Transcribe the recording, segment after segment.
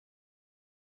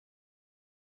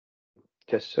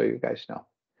just so you guys know.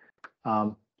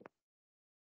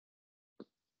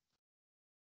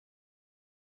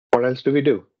 What else do we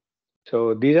do?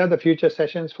 So these are the future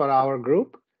sessions for our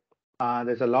group.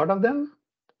 There's a lot of them,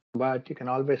 but you can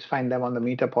always find them on the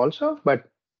meetup also. But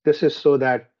this is so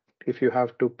that if you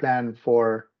have to plan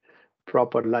for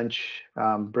proper lunch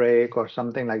break or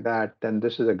something like that, then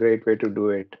this is a great way to do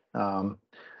it.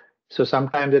 So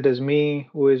sometimes it is me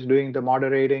who is doing the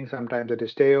moderating, sometimes it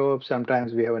is Teo,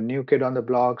 sometimes we have a new kid on the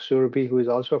blog, Surabhi, who is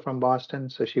also from Boston,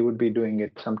 so she would be doing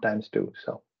it sometimes too.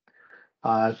 So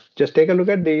just take a look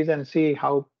at these and see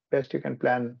how best you can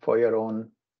plan for your own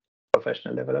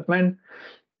professional development.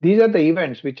 These are the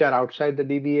events which are outside the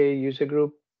DBA user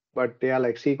group, but they are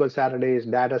like SQL Saturdays,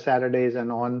 Data Saturdays,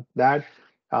 and on that.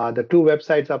 The two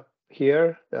websites up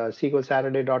here,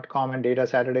 SQLSaturday.com and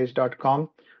DataSaturdays.com,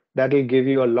 that will give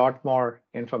you a lot more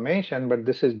information, but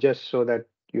this is just so that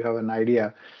you have an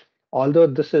idea. Although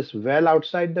this is well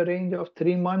outside the range of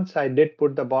 3 months, I did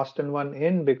put the Boston one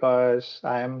in because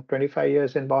I am 25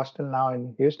 years in Boston now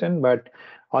in Houston, but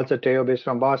also Teo is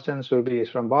from Boston, Surbi is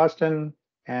from Boston,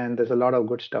 and there's a lot of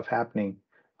good stuff happening.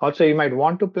 Also, you might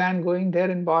want to plan going there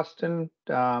in Boston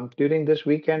during this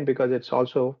weekend because it's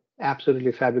also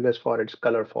absolutely fabulous for its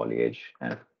color foliage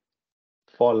and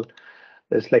fall.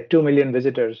 There's like 2 million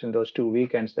visitors in those 2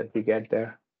 weekends that we get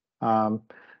there.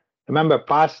 Remember,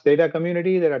 past data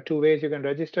community, there are 2 ways you can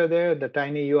register there, the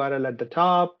tiny URL at the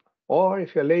top, or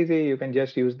if you're lazy, you can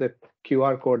just use the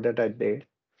QR code that I did.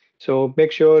 So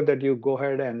make sure that you go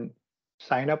ahead and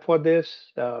sign up for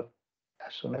this as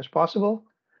soon as possible,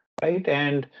 right?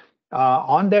 And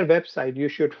on their website, you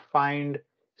should find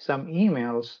some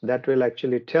emails that will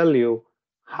actually tell you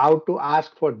how to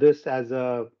ask for this as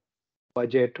a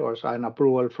budget or an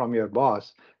approval from your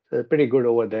boss. So they're pretty good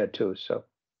over there too. So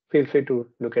feel free to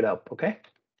look it up, okay?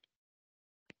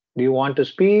 Do you want to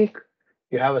speak?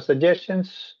 You have a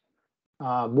suggestions?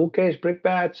 Bouquets,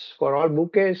 brickbats, for all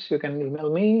bouquets, you can email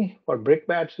me. For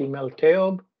brickbats, email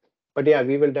Teob. But yeah,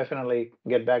 we will definitely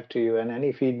get back to you and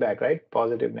any feedback, right?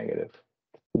 Positive, negative.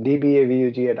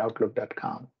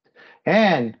 DBA-VUG@outlook.com.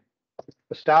 And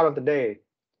the star of the day,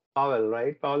 Pawel,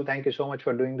 right? Pawel, thank you so much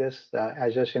for doing this.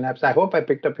 Azure Synapse. I hope I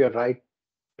picked up your right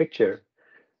picture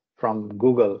from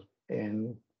Google.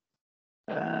 And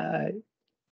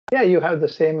yeah, you have the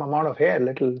same amount of hair, a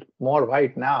little more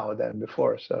white now than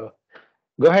before. So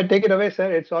go ahead, take it away,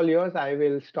 sir. It's all yours. I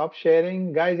will stop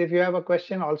sharing. Guys, if you have a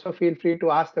question, also feel free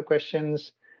to ask the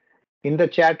questions in the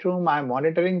chat room. I'm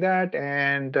monitoring that.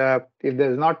 And if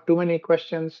there's not too many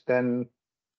questions, then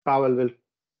Pawel will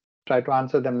try to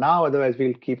answer them now. Otherwise,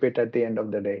 we'll keep it at the end of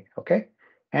the day. Okay.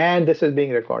 And this is being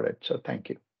recorded. So thank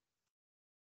you.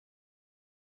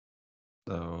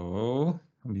 So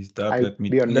with that,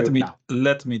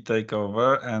 let me take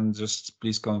over and just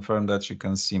please confirm that you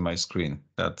can see my screen.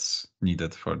 That's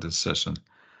needed for this session.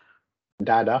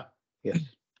 Dada, yes.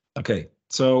 Okay.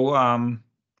 So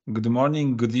good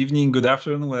morning, good evening, good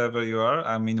afternoon, wherever you are.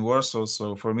 I'm in Warsaw,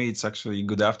 so for me it's actually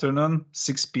good afternoon,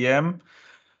 6 p.m.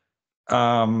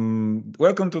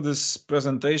 Welcome to this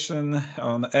presentation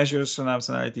on Azure Synapse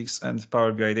Analytics and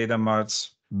Power BI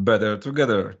Datamarts Better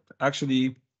Together.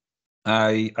 Actually,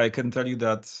 I can tell you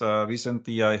that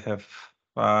recently I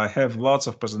have lots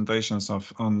of presentations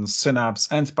on Synapse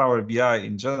and Power BI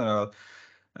in general,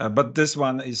 but this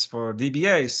one is for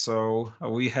DBA, so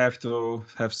we have to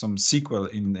have some SQL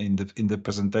in the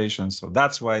presentation. So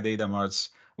that's why Datamarts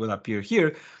will appear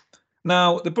here.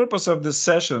 Now, the purpose of this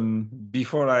session,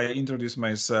 before I introduce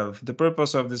myself, the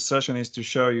purpose of this session is to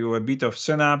show you a bit of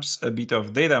Synapse, a bit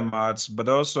of Datamarts, but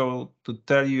also to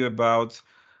tell you about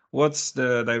what's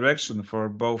the direction for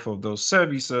both of those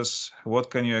services,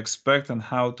 what can you expect, and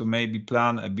how to maybe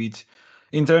plan a bit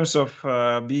in terms of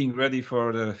being ready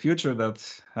for the future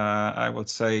that I would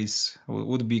say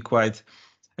would be quite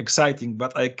exciting,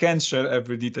 but I can't share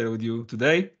every detail with you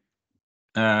today.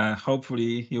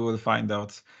 Hopefully you will find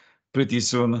out pretty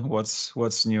soon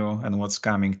what's new and what's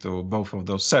coming to both of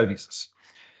those services.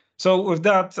 So with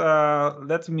that,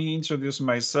 let me introduce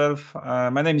myself.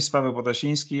 My name is Pawel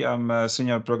Potasinski. I'm a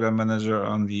senior program manager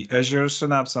on the Azure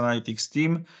Synapse Analytics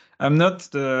team. I'm not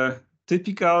the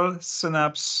typical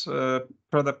Synapse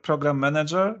product program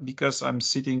manager because I'm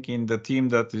sitting in the team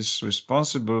that is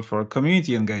responsible for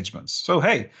community engagements. So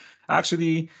hey,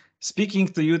 actually speaking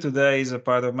to you today is a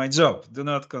part of my job. Do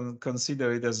not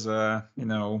consider it as a,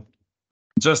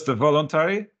 just a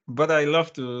voluntary, but I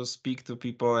love to speak to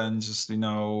people and just,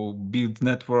 build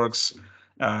networks,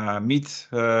 meet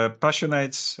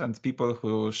passionates and people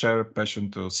who share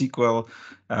passion to SQL,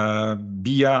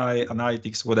 BI,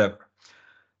 analytics, whatever.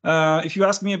 If you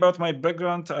ask me about my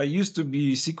background, I used to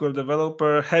be SQL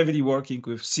developer, heavily working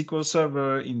with SQL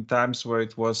Server in times where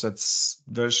it was at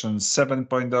version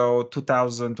 7.0,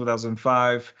 2000,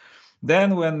 2005.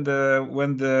 Then when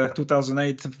the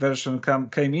 2008 version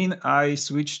came in, I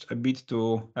switched a bit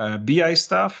to BI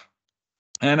stuff,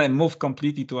 and I moved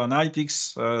completely to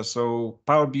analytics. So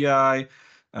Power BI,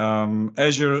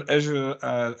 Azure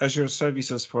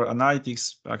services for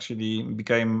analytics actually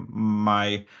became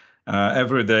my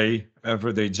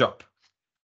everyday job.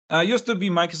 I used to be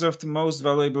Microsoft's most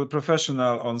valuable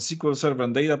professional on SQL Server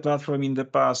and data platform in the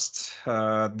past.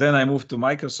 Then I moved to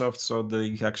Microsoft, so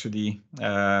they actually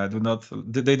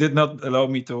they did not allow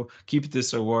me to keep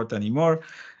this award anymore.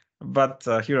 But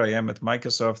here I am at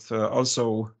Microsoft,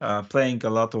 also playing a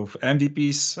lot of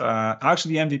MVPs.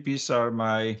 Actually, MVPs are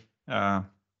my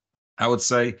I would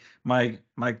say my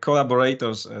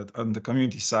collaborators on the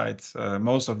community side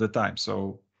most of the time.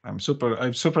 So I'm super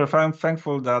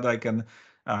thankful that I can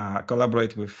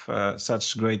collaborate with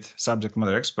such great subject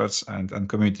matter experts and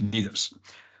community leaders.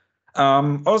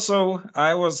 Also,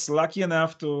 I was lucky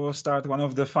enough to start one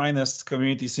of the finest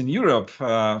communities in Europe,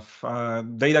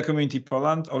 Data Community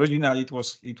Poland. Originally,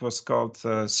 it was called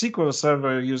SQL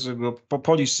Server User Group,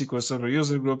 Polish SQL Server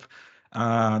User Group.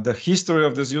 The history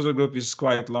of this user group is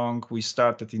quite long. We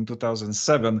started in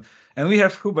 2007, and we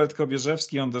have Hubert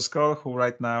Kobierzewski on this call, who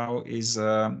right now is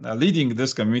leading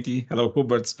this community. Hello,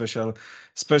 Hubert. Special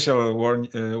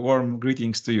warm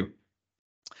greetings to you.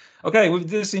 Okay, with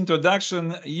this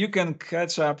introduction, you can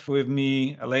catch up with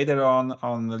me later on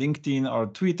LinkedIn or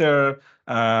Twitter.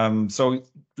 So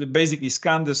basically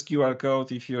scan this QR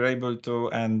code if you're able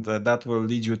to, and that will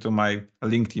lead you to my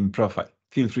LinkedIn profile.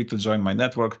 Feel free to join my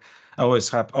network. Always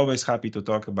happy to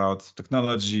talk about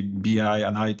technology, BI,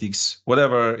 analytics,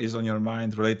 whatever is on your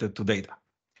mind related to data.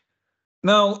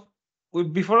 Now,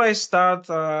 before I start,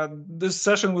 this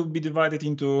session will be divided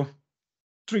into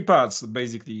 3 parts,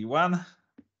 basically. One,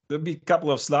 there'll be a couple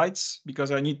of slides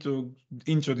because I need to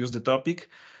introduce the topic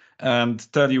and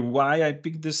tell you why I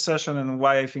picked this session and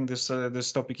why I think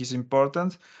this topic is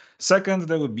important. Second,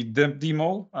 there will be the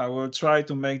demo. I will try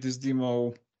to make this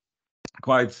demo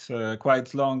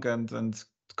quite long and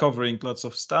covering lots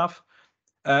of stuff.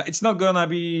 It's not gonna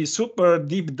be super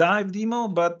deep dive demo,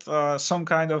 but some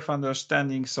kind of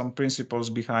understanding, some principles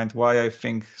behind why I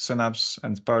think Synapse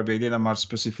and Power BI Datamarts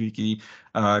specifically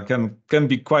can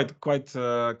be quite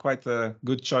a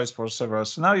good choice for several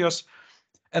scenarios.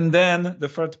 And then the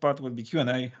third part will be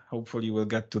Q&A. Hopefully, we'll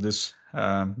get to this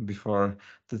before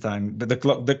the time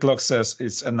the clock says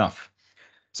it's enough.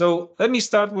 So let me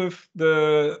start with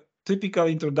the typical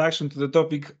introduction to the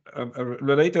topic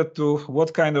related to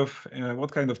what kind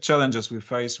of challenges we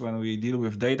face when we deal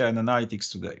with data and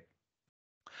analytics today.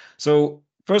 So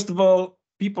first of all,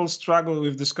 people struggle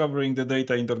with discovering the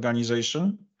data in the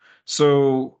organization.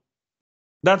 So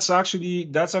that's actually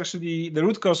the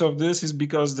root cause of this is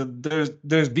because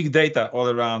there's big data all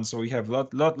around. So we have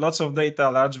lots of data,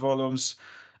 large volumes,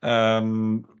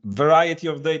 variety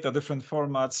of data, different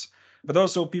formats. But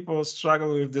also people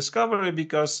struggle with discovery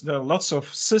because there are lots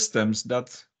of systems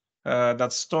that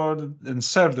store and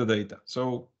serve the data.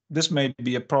 So this may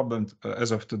be a problem as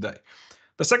of today.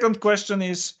 The second question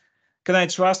is, can I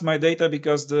trust my data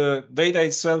because the data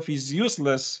itself is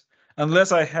useless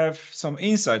unless I have some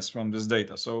insights from this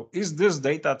data? So is this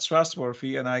data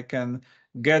trustworthy and I can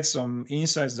get some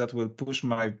insights that will push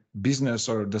my business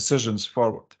or decisions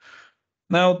forward?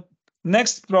 Now,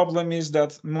 next problem is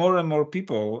that more and more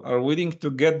people are willing to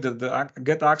get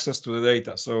access to the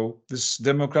data. So this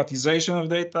democratization of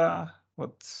data,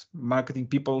 what marketing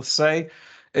people say,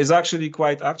 is actually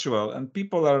quite actual. And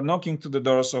people are knocking to the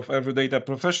doors of every data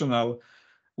professional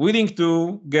willing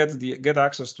to get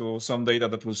access to some data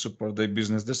that will support their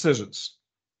business decisions.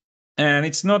 And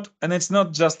it's not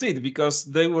just it, because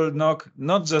they will knock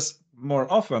not just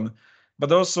more often,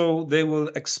 but also they will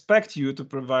expect you to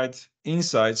provide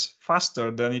insights faster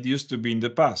than it used to be in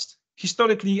the past.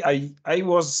 Historically, I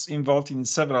was involved in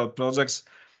several projects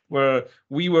where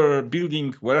we were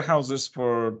building warehouses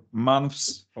for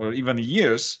months or even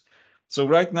years. So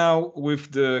right now,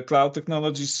 with the cloud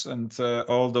technologies and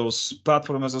all those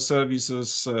platform as a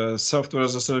services, software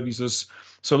as a services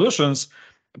solutions,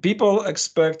 people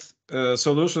expect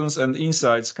solutions and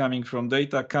insights coming from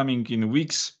data coming in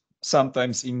weeks,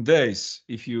 sometimes in days,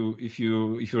 if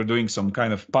you're doing some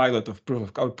kind of pilot of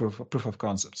proof of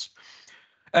concepts.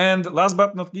 And last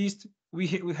but not least, we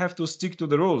have to stick to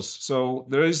the rules. So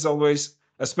there is always,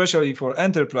 especially for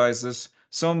enterprises,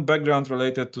 some background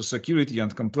related to security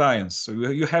and compliance. So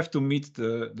you have to meet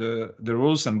the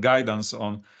rules and guidance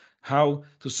on how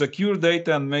to secure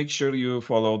data and make sure you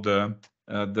follow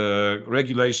the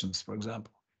regulations, for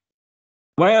example.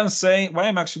 Why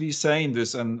I'm actually saying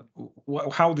this and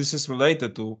how this is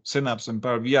related to Synapse and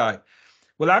Power BI?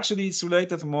 Well, actually, it's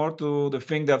related more to the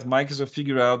thing that Microsoft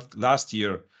figured out last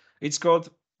year. It's called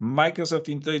Microsoft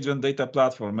Intelligent Data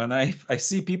Platform, and I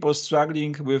see people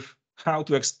struggling with how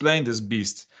to explain this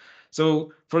beast.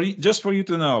 So, just for you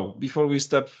to know, before we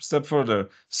step further,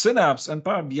 Synapse and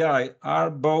Power BI are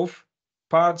both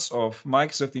parts of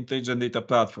Microsoft Intelligent Data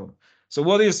Platform. So,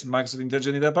 what is Microsoft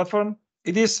Intelligent Data Platform?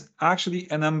 It is actually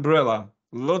an umbrella,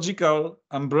 logical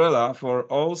umbrella for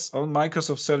all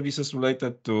Microsoft services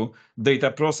related to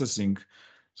data processing,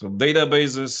 so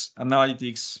databases,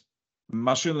 analytics,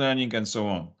 machine learning, and so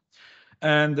on.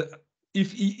 And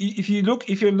if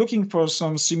you're looking for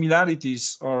some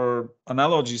similarities or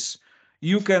analogies,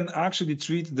 you can actually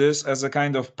treat this as a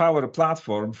kind of power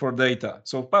platform for data.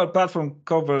 So power platform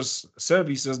covers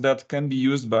services that can be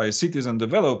used by citizen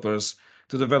developers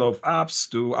to develop apps,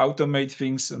 to automate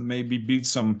things, and maybe build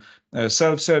some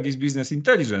self-service business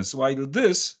intelligence. While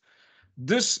this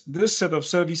set of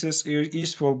services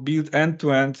is for build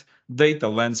end-to-end data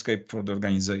landscape for the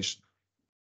organization.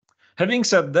 Having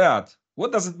said that,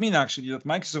 what does it mean actually that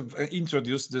Microsoft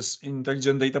introduced this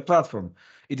intelligent data platform?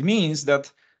 It means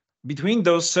that between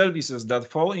those services that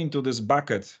fall into this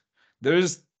bucket, there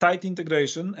is tight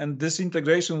integration, and this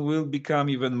integration will become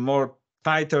even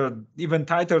tighter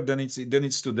than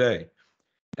it's today.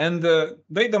 And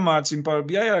Datamarts in Power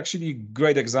BI are actually a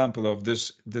great example of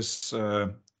this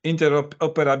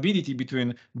interoperability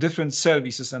between different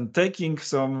services and taking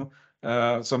some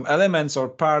elements or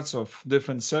parts of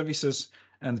different services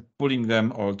and putting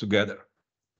them all together.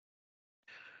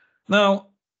 Now,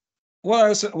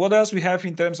 what else we have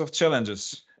in terms of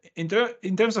challenges? In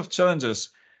terms of challenges,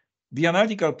 the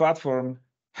analytical platform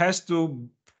has to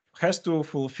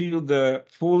fulfill the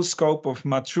full scope of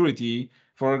maturity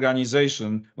for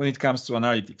organization when it comes to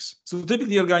analytics. So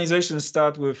typically organizations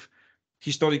start with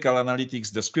historical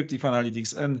analytics, descriptive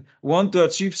analytics, and want to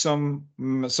achieve some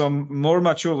more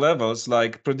mature levels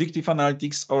like predictive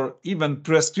analytics or even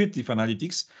prescriptive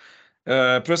analytics.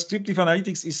 Prescriptive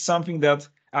analytics is something that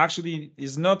actually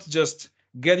is not just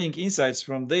getting insights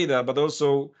from data, but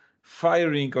also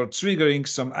firing or triggering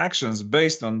some actions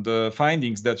based on the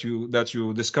findings that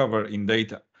you discover in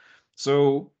data.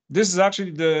 So this is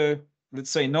actually the, let's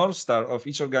say, North Star of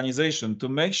each organization, to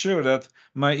make sure that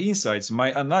my insights,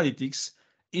 my analytics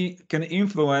can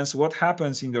influence what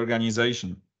happens in the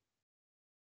organization,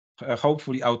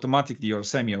 hopefully automatically or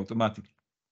semi-automatically.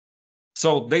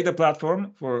 So data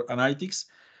platform for analytics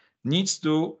needs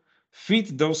to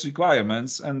fit those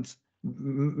requirements and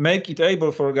make it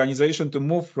able for organization to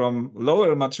move from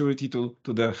lower maturity to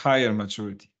the higher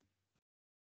maturity.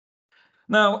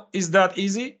 Now, is that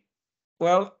easy?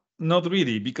 Well, not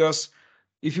really, because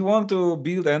if you want to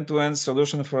build end-to-end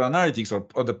solution for analytics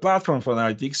or the platform for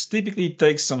analytics, typically it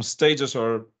takes some stages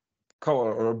or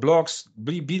blocks,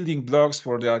 building blocks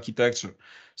for the architecture.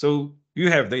 So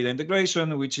you have data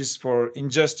integration, which is for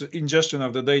ingestion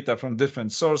of the data from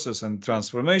different sources and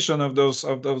transformation of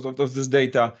this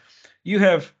data. You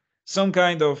have some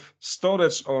kind of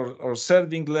storage or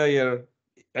serving layer,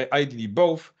 ideally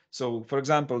both. So, for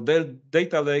example, the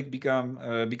data lake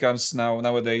becomes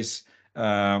nowadays,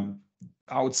 I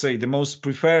would say, the most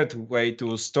preferred way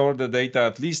to store the data,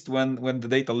 at least when the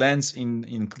data lands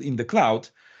in the cloud.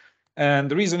 And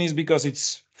the reason is because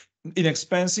it's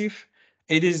inexpensive.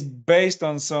 It is based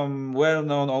on some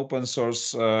well-known open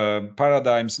source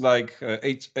paradigms like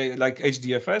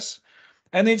HDFS,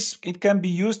 and it can be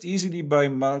used easily by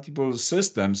multiple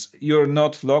systems. You're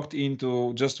not locked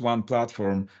into just one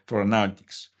platform for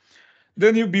analytics.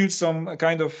 Then you build some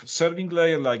kind of serving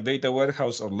layer like data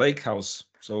warehouse or lakehouse.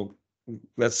 So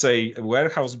let's say a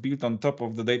warehouse built on top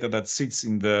of the data that sits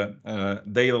in the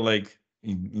data lake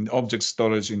in object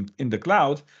storage in the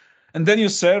cloud. And then you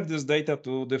serve this data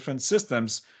to different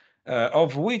systems,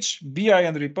 of which BI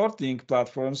and reporting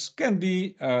platforms can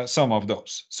be some of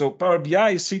those. So Power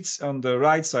BI sits on the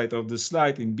right side of the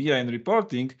slide in BI and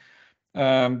reporting.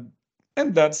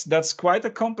 And that's quite a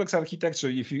complex architecture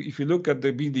if you look at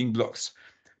the building blocks.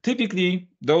 Typically,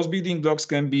 those building blocks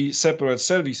can be separate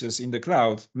services in the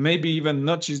cloud, maybe even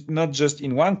not just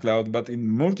in one cloud, but in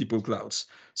multiple clouds.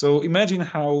 So imagine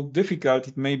how difficult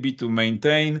it may be to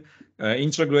maintain,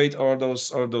 integrate all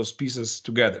those pieces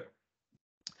together.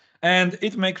 And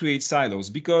it may create silos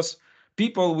because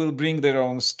people will bring their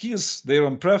own skills, their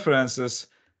own preferences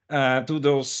to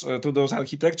those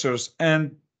architectures,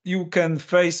 and you can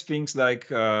face things like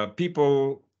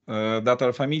people that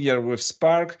are familiar with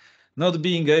Spark not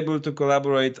being able to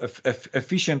collaborate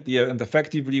efficiently and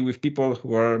effectively with people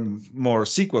who are more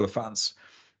SQL fans.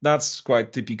 That's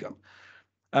quite typical.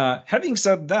 Having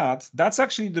said that, that's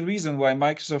actually the reason why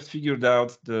Microsoft figured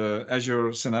out the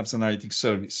Azure Synapse Analytics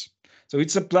service. So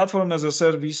it's a platform as a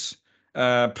service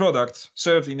product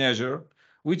served in Azure,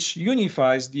 which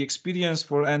unifies the experience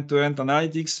for end-to-end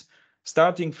analytics,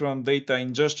 starting from data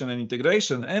ingestion and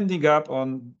integration, ending up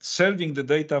on serving the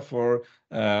data for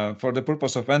the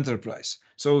purpose of enterprise.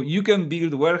 So you can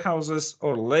build warehouses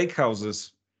or lake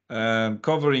houses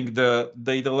covering the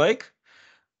data lake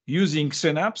using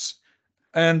Synapse,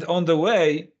 and on the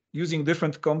way, using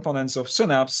different components of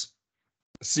Synapse,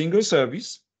 single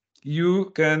service, you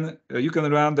can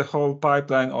run the whole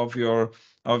pipeline of your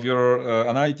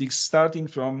analytics, starting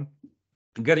from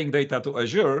getting data to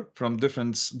Azure from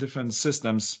different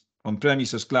systems, on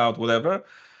premises, cloud, whatever,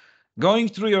 going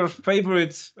through your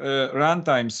favorite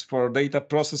runtimes for data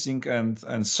processing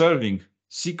and serving,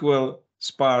 SQL,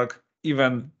 Spark,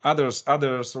 even other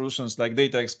solutions like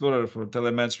Data Explorer for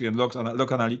telemetry and log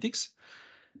analytics.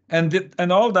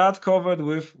 And all that covered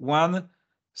with one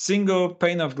single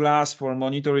pane of glass for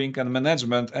monitoring and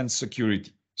management and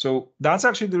security. So that's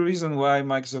actually the reason why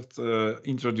Microsoft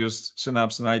introduced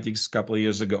Synapse Analytics a couple of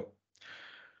years ago.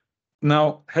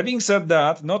 Now, having said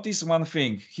that, notice one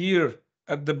thing here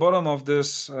at the bottom of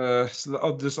this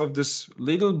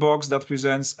little box that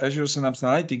presents Azure Synapse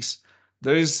Analytics.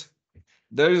 There is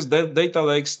the data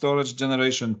lake storage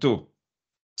generation 2.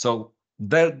 So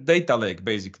the data lake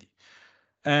basically.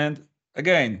 And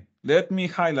again, let me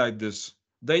highlight this.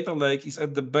 Data Lake is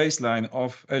at the baseline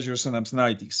of Azure Synapse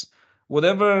Analytics.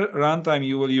 Whatever runtime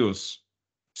you will use,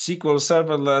 SQL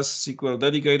serverless, SQL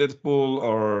dedicated pool,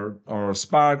 or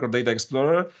Spark or Data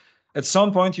Explorer, at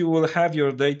some point you will have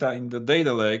your data in the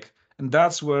data lake, and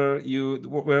that's where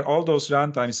all those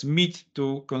runtimes meet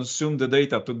to consume the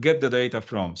data, to get the data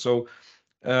from. So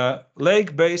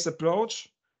lake-based approach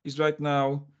is right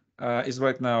now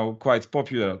quite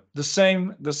popular. The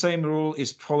same rule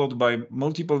is followed by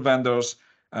multiple vendors,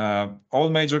 all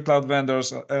major cloud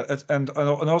vendors, and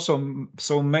also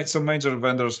some major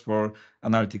vendors for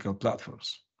analytical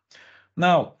platforms.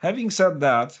 Now, having said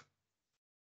that,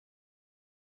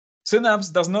 Synapse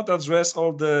does not address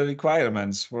all the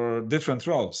requirements for different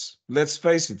roles. Let's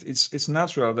face it, it's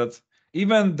natural that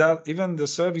even the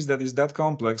service that is that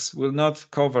complex will not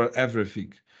cover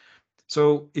everything.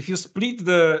 So if you split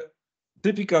the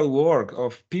typical work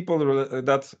of people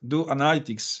that do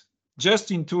analytics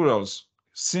just in two roles,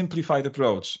 simplified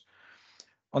approach.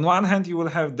 On one hand, you will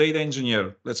have data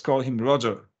engineer. Let's call him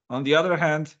Roger. On the other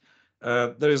hand,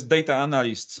 there is data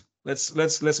analyst.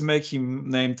 Let's make him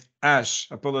named Ash.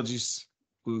 Apologies,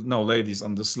 no ladies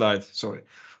on the slide. Sorry.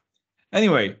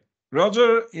 Anyway,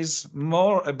 Roger is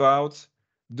more about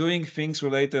doing things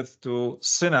related to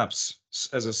Synapse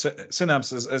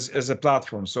as a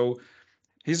platform. So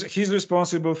he's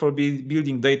responsible for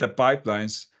building data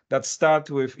pipelines that start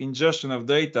with ingestion of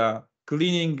data,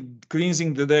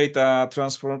 cleansing the data,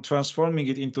 transforming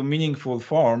it into meaningful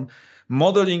form,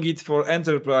 modeling it for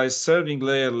enterprise serving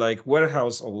layer like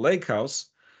warehouse or lakehouse,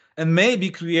 and maybe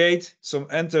create some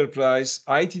enterprise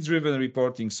IT-driven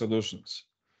reporting solutions.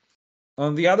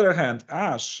 On the other hand,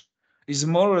 Ash is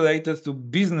more related to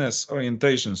business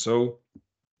orientation. So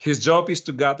his job is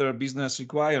to gather business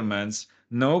requirements,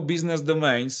 know business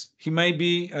domains. He may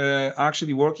be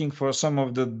actually working for some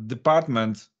of the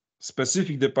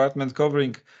specific department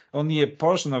covering only a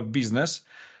portion of business.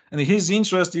 And his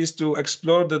interest is to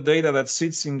explore the data that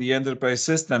sits in the enterprise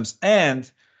systems and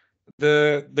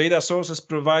the data sources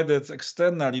provided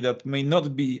externally that may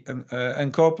not be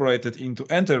incorporated into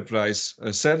enterprise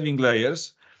serving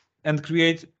layers, and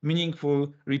create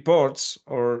meaningful reports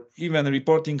or even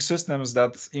reporting systems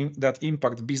that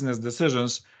impact business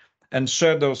decisions, and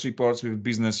share those reports with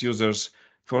business users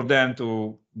for them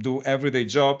to do everyday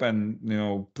job and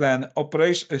plan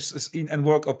operations and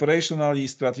work operationally,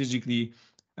 strategically,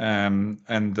 and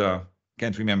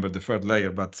can't remember the third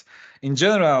layer, but in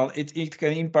general, it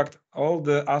can impact all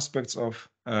the aspects of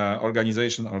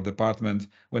organization or department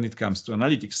when it comes to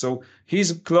analytics. So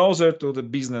he's closer to the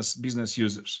business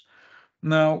users.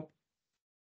 Now,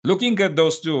 looking at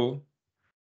those two,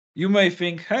 you may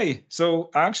think, hey,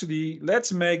 so actually,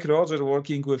 let's make Roger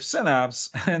working with Synapse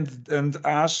and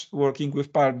Ash working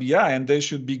with Power BI, and they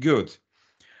should be good.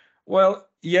 Well,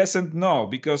 yes and no,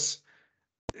 because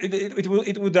it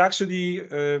would actually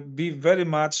be very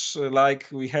much like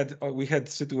we had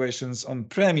situations on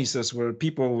premises where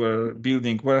people were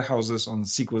building warehouses on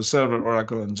SQL Server,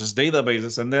 Oracle, and just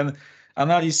databases, and then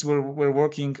analysts were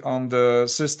working on the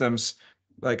systems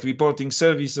like reporting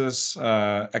services,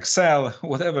 Excel,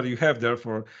 whatever you have there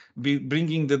for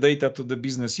bringing the data to the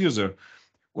business user,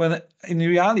 when in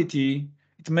reality,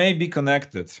 it may be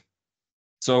connected.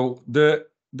 So the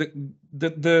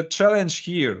challenge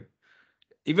here,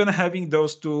 even having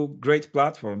those two great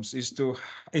platforms,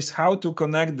 is how to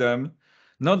connect them,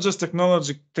 not just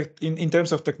in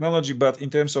terms of technology, but in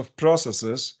terms of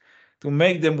processes, to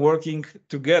make them working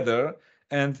together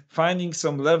and finding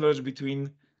some leverage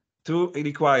between two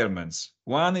requirements.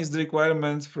 One is the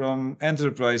requirement from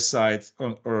enterprise side,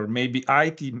 or maybe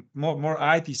IT, more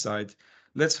IT side.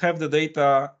 Let's have the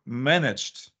data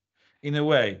managed in a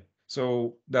way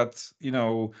so that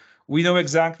we know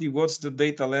exactly what's the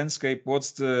data landscape,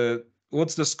 what's the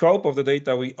scope of the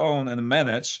data we own and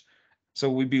manage.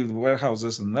 So we build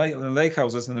warehouses and lake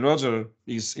houses, and Roger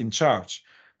is in charge.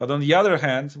 But on the other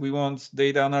hand, we want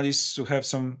data analysts to have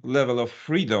some level of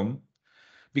freedom,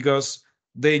 because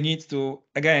they need to,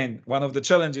 again, one of the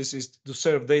challenges is to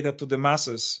serve data to the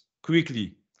masses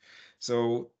quickly.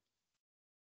 So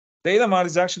Datamart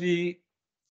is actually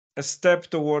a step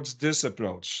towards this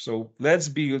approach. So let's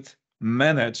build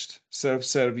managed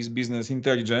self-service business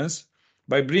intelligence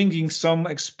by bringing some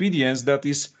experience that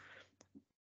is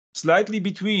slightly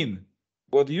between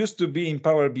what used to be in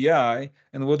Power BI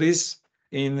and what is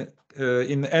in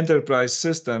enterprise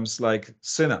systems like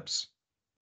Synapse.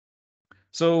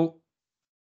 So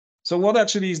what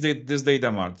actually is this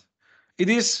Datamart? It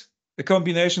is a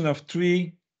combination of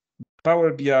 3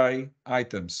 Power BI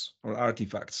items or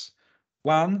artifacts.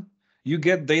 One, you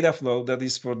get data flow that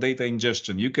is for data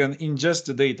ingestion. You can ingest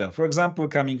the data, for example,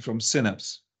 coming from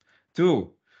Synapse.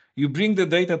 2, you bring the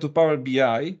data to Power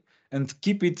BI and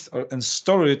keep it and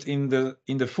store it in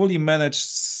the fully managed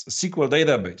SQL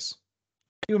database.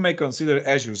 You may consider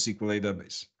Azure SQL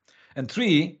database. And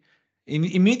 3,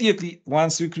 immediately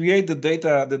once you create the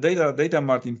data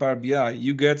mart in Power BI,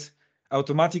 you get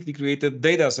automatically created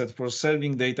data set for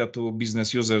serving data to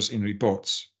business users in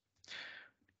reports.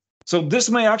 So this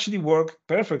may actually work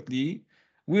perfectly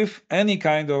with any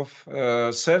kind of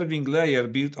serving layer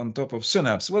built on top of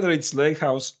Synapse, whether it's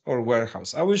Lakehouse or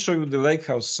Warehouse. I will show you the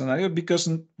Lakehouse scenario because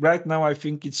right now I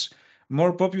think it's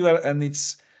more popular and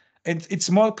it's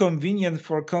more convenient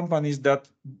for companies that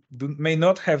may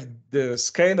not have the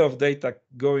scale of data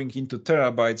going into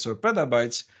terabytes or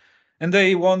petabytes, and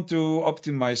they want to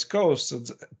optimize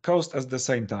cost at the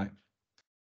same time.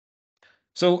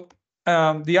 So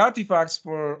the artifacts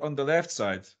on the left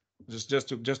side, just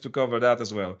to cover that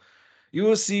as well. You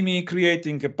will see me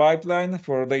creating a pipeline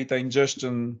for data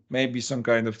ingestion, maybe some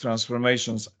kind of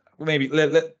transformations. Maybe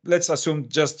let's assume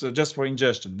just for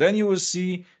ingestion. Then you will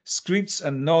see scripts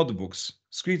and notebooks.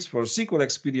 Scripts for SQL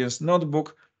Experience,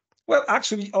 notebook. Well,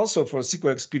 actually also for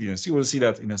SQL Experience. You will see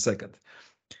that in a second.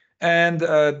 And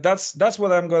that's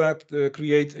what I'm going to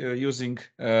create using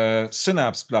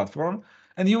Synapse platform.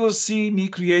 And you will see me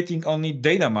creating only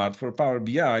Datamart for Power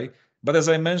BI. But as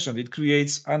I mentioned, it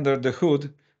creates under the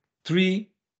hood 3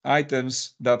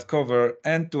 items that cover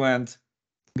end-to-end,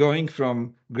 going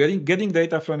from getting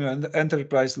data from your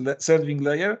enterprise serving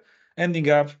layer, ending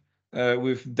up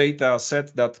with data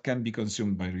set that can be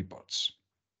consumed by reports.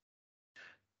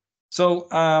 So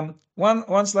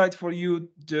one slide for you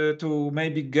to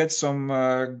maybe get some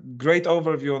great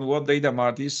overview on what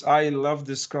Datamart is. I love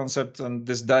this concept and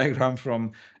this diagram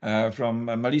from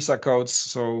Melissa Coates.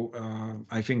 So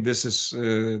I think this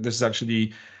is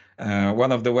actually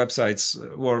one of the websites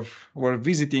worth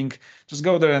visiting. Just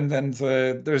go there and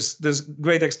there's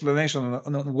great explanation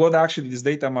on what actually this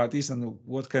Datamart is and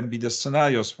what can be the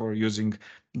scenarios for using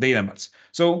Datamarts.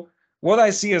 So what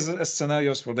I see as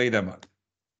scenarios for Datamart.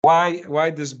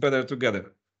 Why this better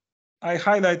together? I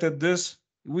highlighted this.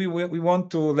 We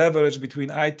want to leverage between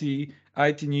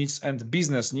IT needs and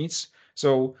business needs.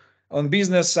 So on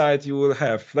business side, you will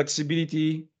have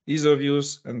flexibility, ease of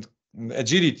use, and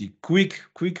agility.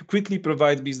 Quickly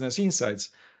provide business insights.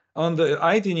 On the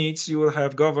IT needs, you will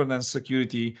have governance,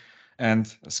 security, and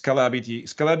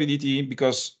scalability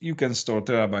because you can store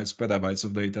terabytes, petabytes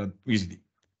of data easily.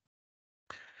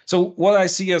 So what I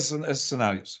see as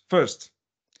scenarios. First,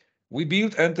 we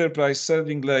build enterprise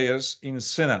serving layers in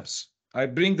Synapse. I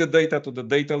bring the data to the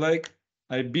data lake.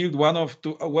 I build one of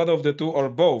the two or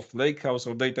both, lakehouse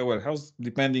or data warehouse,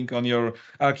 depending on your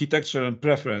architecture and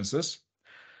preferences.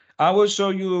 I will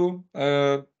show you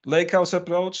lakehouse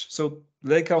approach. So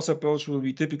lakehouse approach will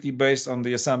be typically based on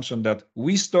the assumption that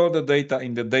we store the data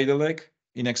in the data lake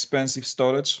in expensive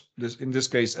storage. In this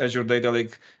case, Azure Data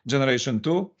Lake Generation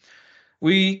 2.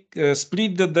 We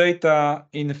split the data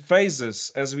in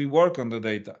phases as we work on the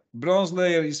data. Bronze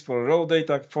layer is for raw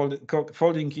data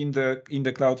falling in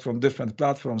the cloud from different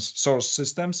platforms, source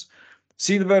systems.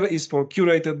 Silver is for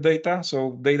curated data,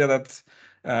 so data that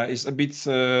is a bit,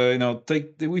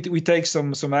 we take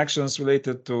some actions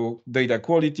related to data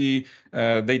quality,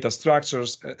 data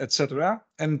structures, etc.,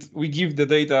 and we give the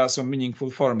data some meaningful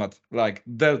format like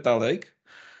Delta Lake.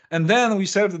 And then we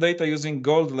serve the data using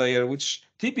gold layer, which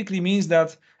typically means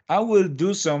that I will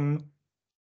do some,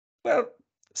 well,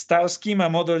 star schema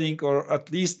modeling, or at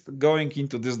least going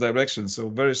into this direction. So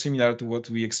very similar to what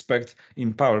we expect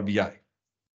in Power BI.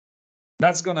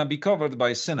 That's going to be covered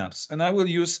by Synapse. And I will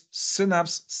use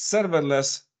Synapse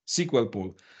serverless SQL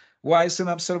pool. Why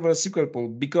Synapse serverless SQL pool?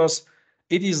 Because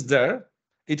it is there.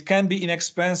 It can be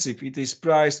inexpensive. It is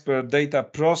priced per data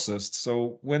processed.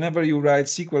 So whenever you write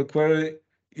SQL query,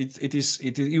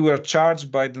 you are charged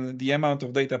by the amount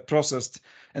of data processed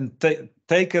and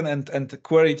taken and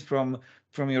queried from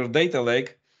your data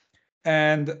lake.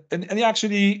 And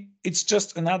actually, it's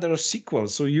just another SQL,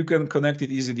 so you can connect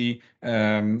it easily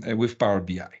with Power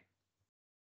BI.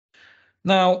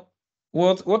 Now,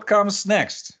 what comes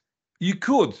next?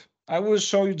 I will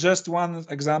show you just one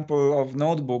example of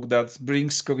notebook that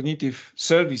brings cognitive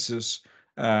services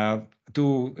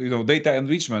to data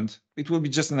enrichment. It will be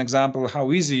just an example of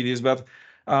how easy it is, but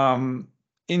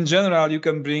in general, you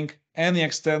can bring any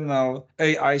external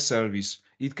AI service.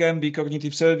 It can be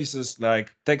cognitive services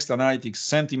like text analytics,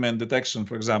 sentiment detection,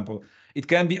 for example. It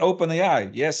can be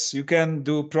OpenAI. Yes, you can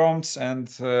do prompts and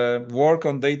work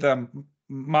on data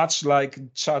much like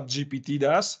ChatGPT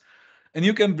does. And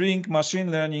you can bring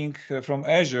machine learning from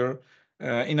Azure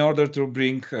in order to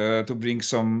bring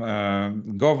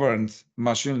some governed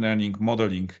machine learning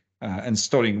modeling and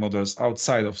storing models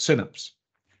outside of Synapse.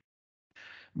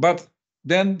 But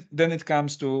then it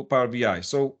comes to Power BI.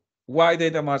 So why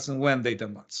Datamarts and when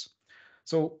Datamarts?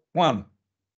 So one,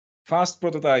 fast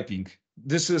prototyping.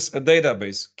 This is a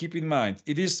database. Keep in mind,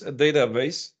 it is a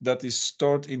database that is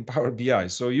stored in Power BI.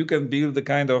 So you can build the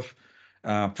kind of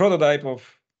prototype of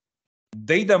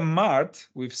data mart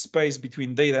with space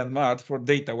between data and mart for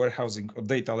data warehousing or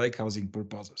data lakehousing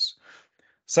purposes.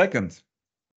 Second,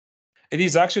 it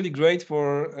is actually great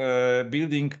for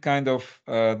building kind of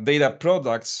data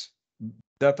products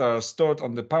that are stored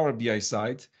on the Power BI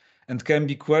side and can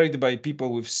be queried by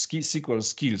people with SQL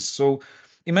skills. So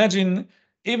imagine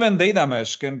even data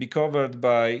mesh can be covered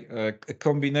by a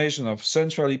combination of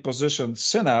centrally positioned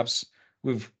Synapse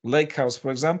with Lakehouse,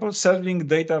 for example, serving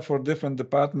data for different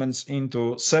departments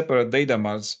into separate data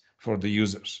marts for the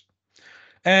users.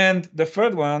 And the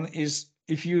third one is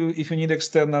if you need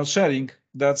external sharing,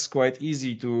 that's quite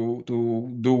easy to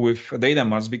do with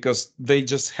Datamarts because they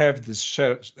just have this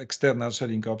external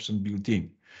sharing option built in.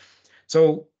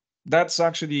 So that's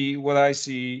actually what I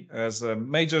see as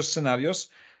major scenarios.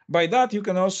 By that, you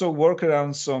can also work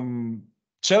around some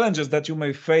challenges that you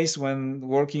may face when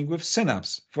working with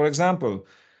Synapse. For example,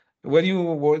 when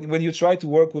you try to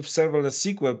work with serverless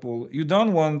SQL pool, you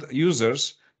don't want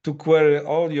users to query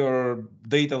all your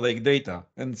data lake data,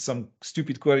 and some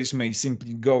stupid queries may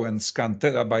simply go and scan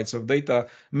terabytes of data,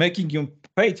 making you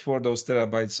paid for those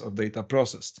terabytes of data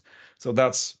processed. So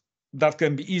that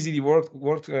can be easily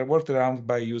worked around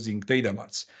by using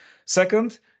Datamarts.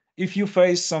 Second, if you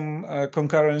face some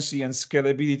concurrency and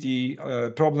scalability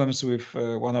problems with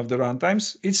one of the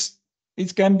runtimes,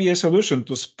 it can be a solution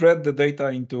to spread the data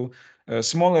into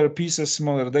smaller pieces,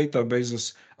 smaller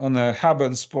databases on a hub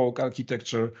and spoke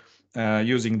architecture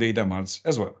using Datamarts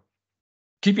as well.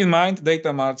 Keep in mind,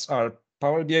 Datamarts are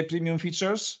Power BI premium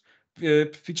feature,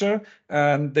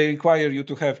 and they require you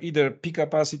to have either P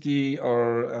capacity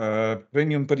or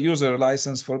premium per user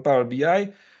license for Power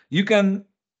BI.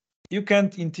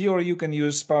 In theory, you can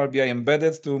use Power BI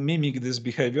embedded to mimic this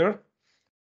behavior.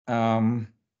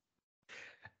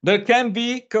 There can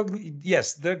be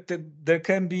there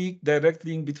can be direct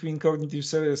link between cognitive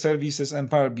services and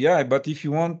Power BI, but if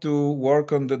you want to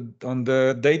work on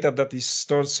the data that is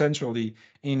stored centrally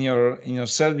in your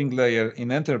serving layer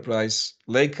in enterprise,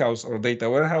 lakehouse, or data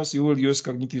warehouse, you will use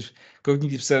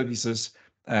cognitive services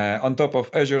on top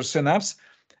of Azure Synapse.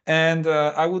 And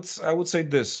I would say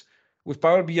this: with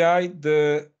Power BI,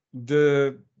 the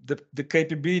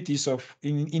capabilities of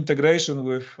integration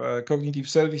with cognitive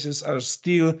services are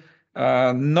still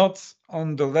not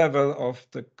on the level of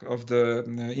the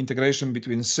integration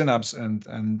between Synapse and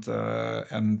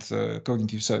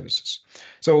cognitive services.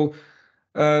 So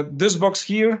this box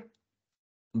here,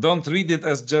 don't read it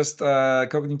as just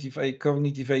cognitive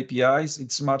APIs.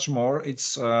 It's much more.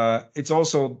 It's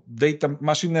also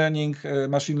machine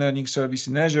learning service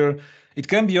in Azure. It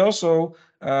can be also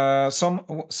some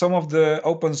of the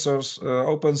open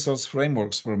source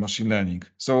frameworks for machine learning.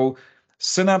 So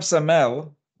Synapse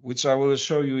ML, which I will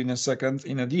show you in a second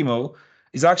in a demo,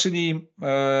 is actually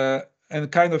a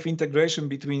kind of integration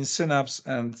between Synapse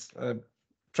and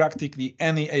practically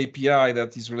any API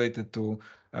that is related to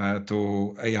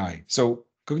AI. So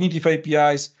cognitive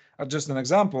APIs are just an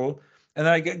example, and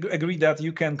I agree that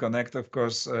you can connect, of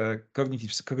course,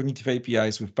 cognitive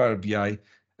APIs with Power BI,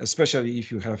 especially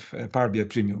if you have Power BI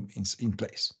Premium in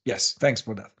place. Yes, thanks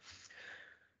for that.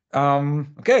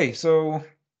 Okay, so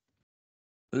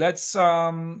let's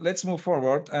move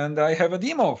forward, and I have a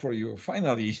demo for you.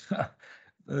 Finally,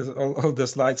 all the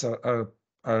slides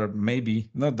are maybe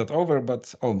not that over,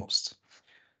 but almost.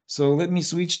 So let me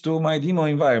switch to my demo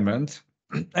environment,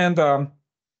 and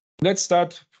let's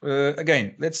start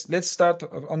again. Let's start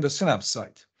on the Synapse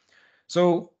side.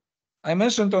 So I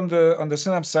mentioned on the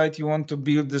Synapse side, you want to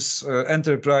build this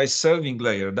enterprise serving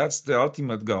layer. That's the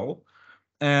ultimate goal,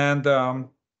 and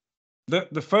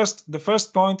the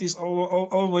first point is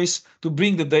always to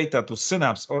bring the data to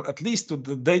Synapse, or at least to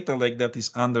the data lake that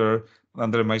is under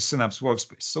my Synapse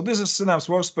workspace. So this is Synapse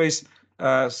workspace.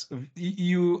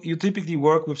 You typically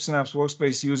work with Synapse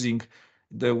workspace using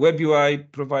the web UI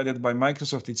provided by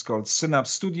Microsoft. It's called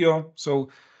Synapse Studio. So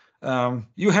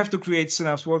you have to create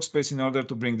Synapse workspace in order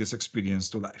to bring this experience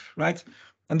to life, right?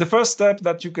 And the first step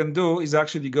that you can do is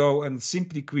actually go and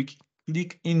simply click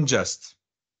ingest.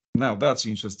 Now that's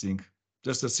interesting.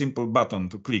 Just a simple button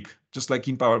to click, just like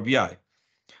in Power BI.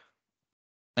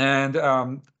 And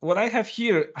what I have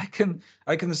here,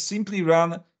 I can simply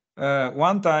run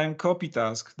one-time copy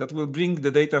task that will bring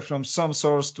the data from some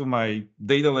source to my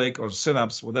data lake or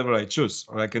Synapse, whatever I choose.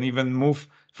 Or I can even move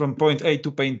from point A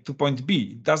to point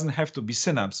B. It doesn't have to be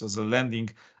Synapse as a landing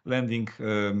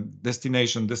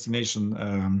destination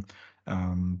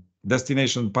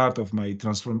part of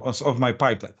my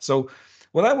pipeline. So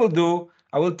what I will do,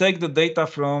 I will take the data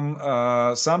from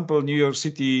sample New York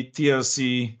City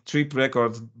TLC trip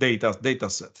record data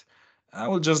set. I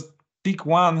will just pick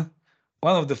one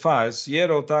of the files,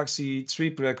 Yellow Taxi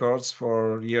trip records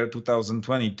for year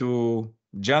 2022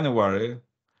 January.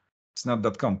 It's not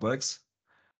that complex.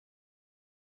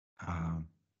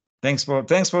 Thanks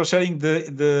for sharing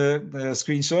the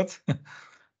screenshot.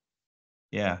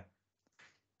 Yeah.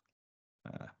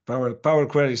 Power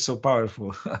Query is so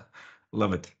powerful.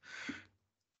 Love it.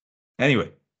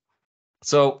 Anyway,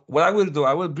 so what I will do,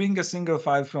 I will bring a single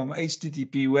file from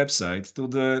HTTP website to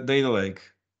the data lake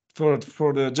for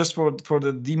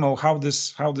the demo how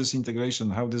this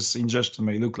integration, how this ingestion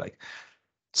may look like.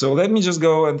 So let me just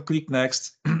go and click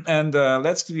next, and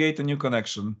let's create a new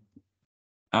connection.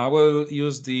 I will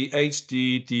use the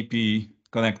HTTP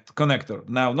connector.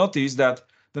 Now notice that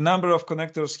the number of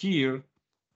connectors here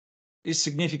is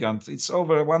significant. It's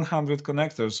over 100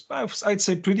 connectors. I'd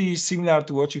say pretty similar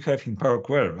to what you have in Power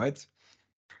Query, right?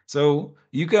 So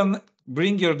you can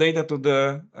bring your data to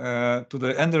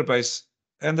the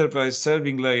enterprise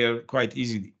serving layer quite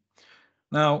easily.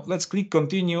 Now let's click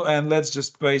continue, and let's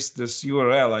just paste this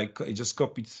URL. I just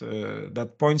copied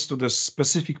that points to the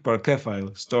specific Parquet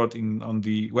file stored on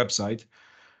the website.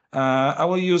 I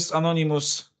will use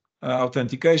anonymous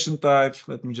authentication type.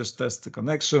 Let me just test the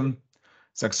connection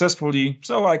successfully,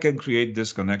 so I can create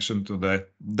this connection to the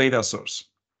data source.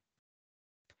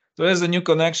 So there's a new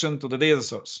connection to the data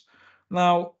source.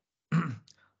 Now,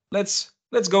 let's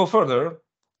go further.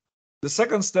 The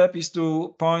second step is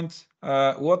to point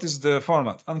what is the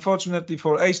format. Unfortunately,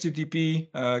 for HTTP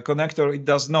connector, it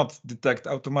does not detect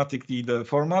automatically the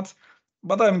format,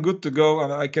 but I'm good to go,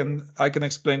 and I can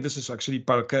explain this is actually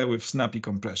Parquet with snappy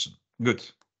compression. Good.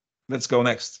 Let's go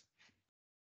next.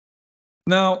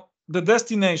 Now, the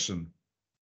destination.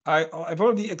 I've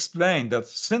already explained that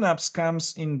Synapse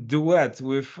comes in duet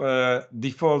with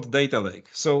default data lake.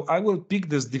 So I will pick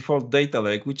this default data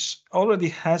lake, which already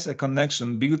has a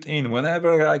connection built in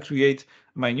whenever I create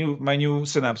my new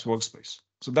Synapse workspace.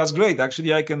 So that's great.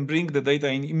 Actually, I can bring the data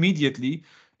in immediately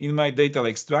in my data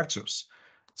lake structures.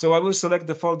 So I will select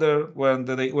the folder where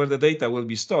the data will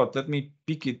be stored. Let me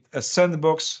pick it a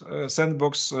sandbox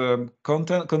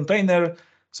container,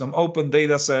 some open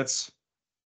data sets,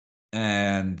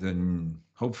 and then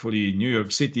hopefully New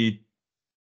York City.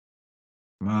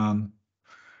 Come on.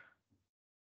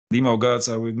 Demo gods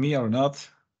are with me or not?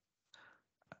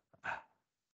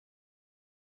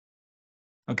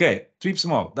 Okay, trip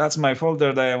small. That's my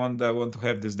folder that I want to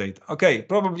have this data. Okay,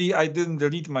 probably I didn't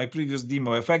delete my previous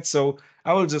demo effect, so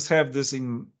I will just have this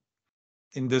in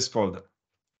this folder.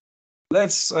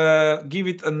 Let's give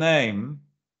it a name.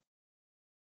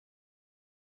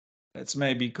 Let's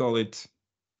maybe call it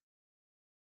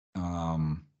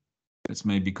let's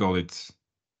maybe call it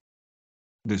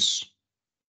this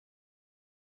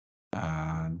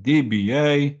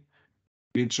DBA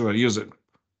virtual user.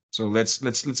 So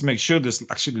let's make sure this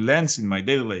actually lands in my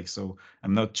data lake, so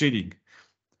I'm not cheating.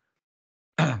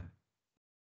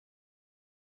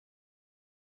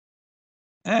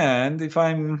 And if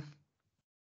I'm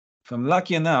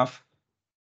lucky enough,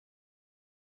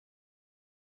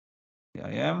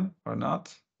 I am or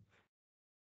not,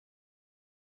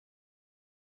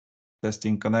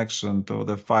 testing connection to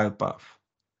the file path.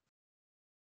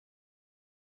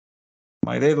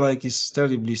 My data lake is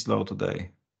terribly slow today.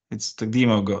 It's the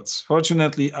demo gods.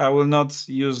 Fortunately, I will not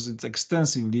use it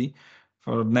extensively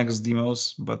for next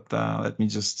demos, but let me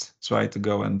just try to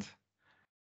go and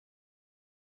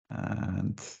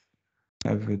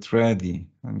have it ready.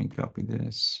 Let me copy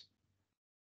this.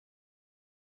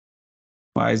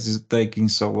 Why is it taking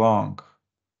so long?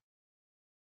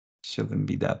 Shouldn't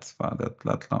be that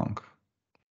long.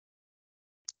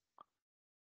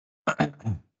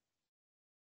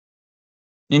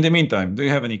 In the meantime, do you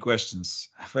have any questions?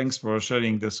 Thanks for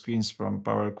sharing the screens from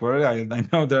Power Query. I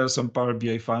know there are some Power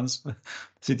BI fans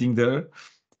sitting there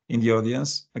in the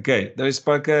audience. Okay, there is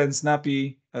Parquet and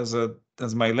Snappy as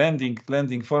my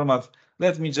landing format.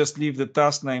 Let me just leave the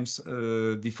task names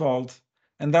default,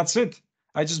 and that's it.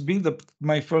 I just built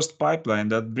my first pipeline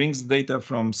that brings data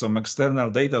from some external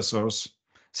data source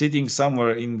sitting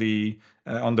somewhere in the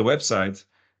on the website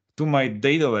to my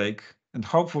data lake, and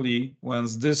hopefully,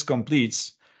 once this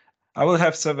completes, I will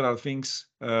have several things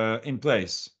in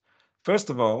place. First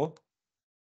of all,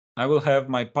 I will have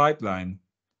my pipeline.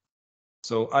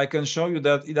 So I can show you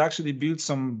that it actually builds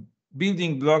some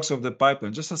building blocks of the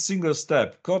pipeline, just a single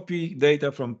step, copy data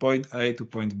from point A to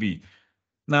point B.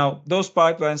 Now, those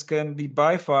pipelines can be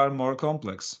by far more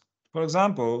complex. For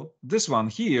example, this one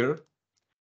here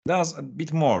does a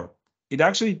bit more. It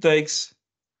actually takes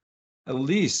a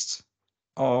list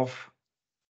of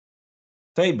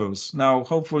tables. Now,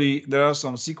 hopefully, there are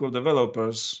some SQL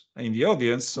developers in the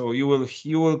audience, so you will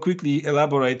quickly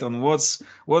elaborate on what's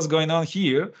going on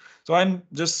here. So I'm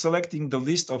just selecting the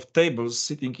list of tables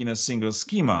sitting in a single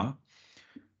schema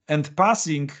and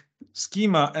passing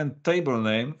schema and table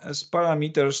name as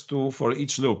parameters for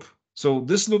each loop. So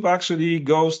this loop actually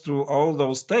goes through all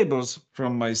those tables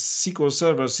from my SQL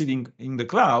server sitting in the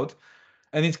cloud,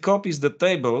 and it copies the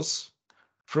tables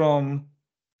from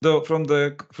the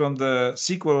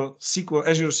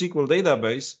Azure SQL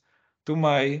database to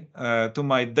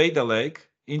my data lake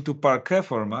into Parquet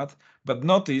format. But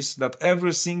notice that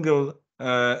every single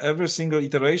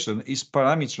iteration is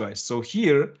parameterized. So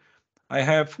here I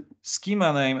have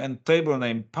schema name and table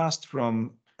name passed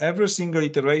from every single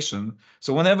iteration.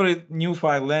 So whenever a new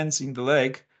file lands in the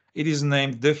lake, it is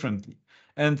named differently.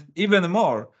 And even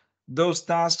more, those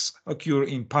tasks occur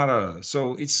in parallel.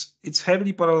 So it's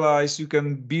heavily parallelized. You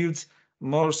can build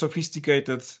more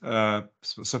sophisticated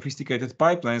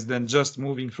pipelines than just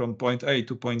moving from point A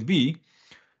to point B.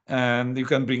 And you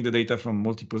can bring the data from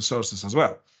multiple sources as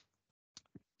well.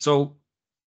 So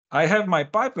I have my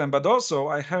pipeline, but also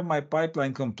I have my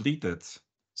pipeline completed.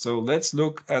 So let's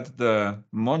look at the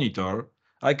monitor.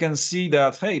 I can see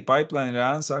that, hey, pipeline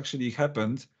runs actually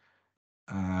happened.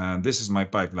 This is my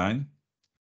pipeline.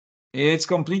 It's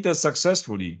completed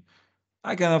successfully.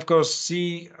 I can, of course,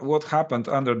 see what happened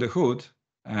under the hood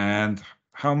and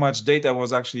how much data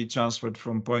was actually transferred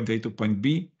from point A to point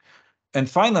B. And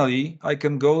finally, I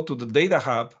can go to the Data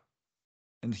Hub.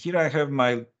 And here I have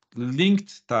my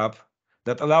linked tab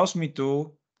that allows me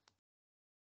to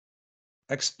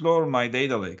explore my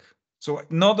data lake. So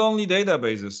not only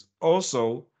databases,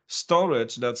 also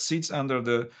storage that sits under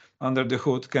the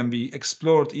hood can be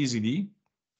explored easily.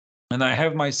 And I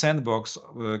have my sandbox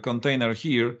container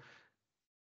here.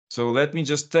 So let me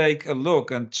just take a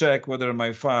look and check whether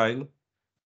my file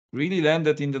really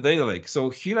landed in the data lake. So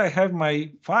here I have my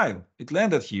file. It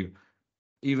landed here.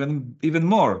 Even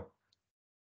more.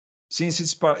 Since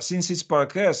it's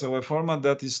Parquet, so a format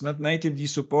that is not natively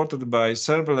supported by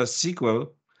serverless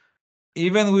SQL,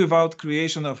 even without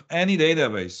creation of any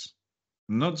database,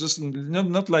 not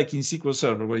like in SQL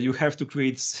Server where you have to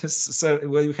create some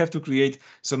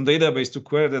database to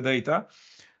query the data,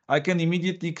 I can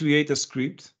immediately create a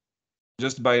script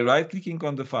just by right-clicking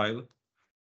on the file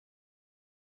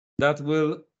that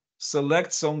will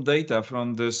select some data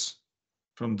from this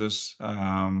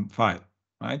file,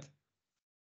 right?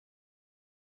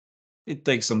 It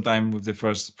takes some time with the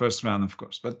first run, of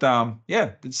course, but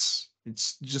yeah, it's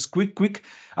just quick.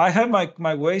 I have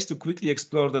my ways to quickly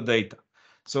explore the data.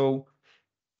 So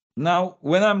Now,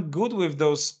 when I'm good with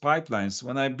those pipelines,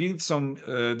 when I build some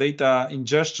data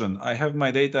ingestion, I have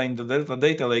my data in the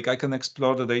data lake, I can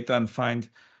explore the data and find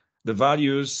the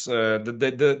values,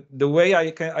 the way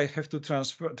I have to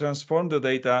transform the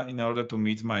data in order to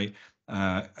meet my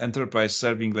enterprise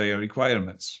serving layer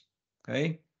requirements.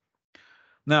 Okay.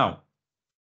 Now,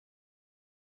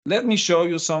 let me show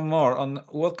you some more on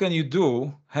what can you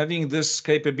do having this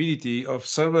capability of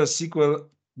serverless SQL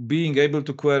being able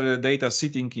to query data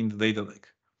sitting in the data lake.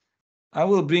 I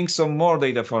will bring some more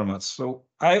data formats. So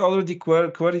I already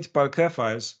queried Parquet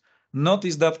files.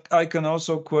 Notice that I can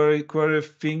also query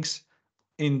things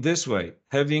in this way,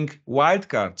 having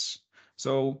wildcards.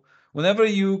 So whenever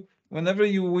you're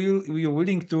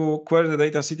willing to query the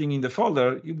data sitting in the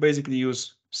folder, you basically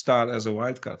use star as a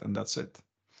wildcard, and that's it.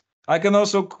 I can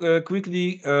also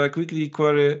quickly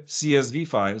query CSV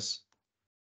files.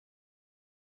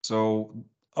 So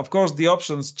of course the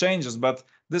options changes, but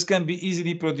this can be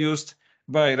easily produced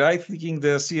by right-clicking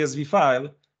the CSV file,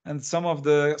 and some of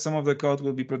the code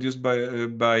will be produced by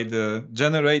the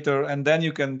generator, and then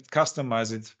you can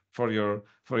customize it for your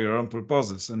own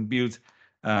purposes and build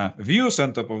views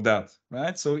on top of that,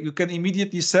 right? So you can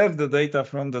immediately serve the data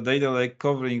from the data lake,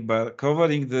 covering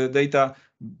the data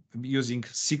using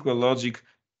SQL logic,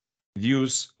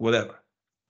 views, whatever.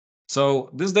 So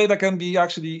this data can be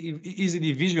actually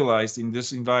easily visualized in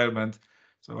this environment.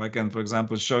 So I can, for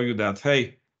example, show you that,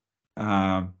 hey,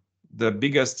 the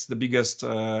biggest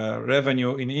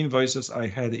revenue in invoices I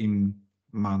had in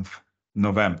month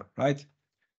November, right?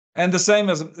 And the same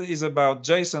is about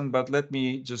JSON, but let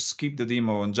me just skip the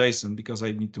demo on JSON because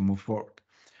I need to move forward.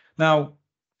 Now,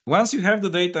 once you have the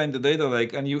data in the data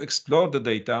lake and you explore the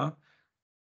data,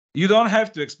 you don't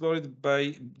have to explore it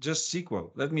by just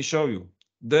SQL. Let me show you.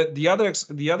 The other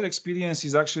experience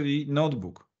is actually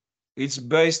Notebook. It's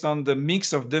based on the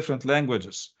mix of different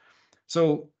languages.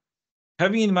 So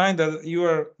having in mind that you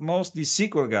are mostly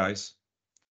SQL guys,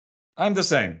 I'm the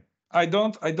same. I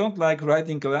don't like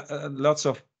writing lots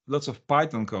of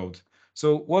Python code.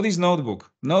 So what is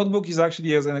Notebook? Notebook is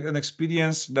actually an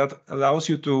experience that allows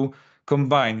you to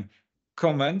combine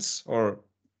comments or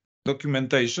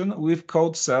documentation with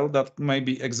code cell that may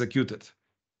be executed.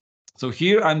 So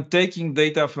here I'm taking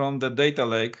data from the data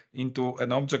lake into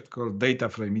an object called data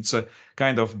frame. It's a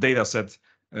kind of data set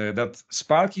that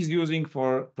Spark is using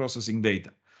for processing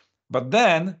data. But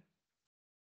then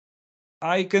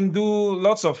I can do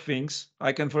lots of things.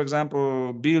 I can, for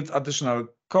example, build additional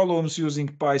columns using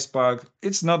PySpark.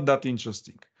 It's not that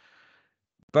interesting.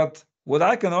 But what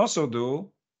I can also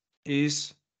do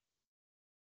is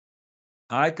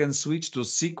I can switch to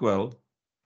SQL.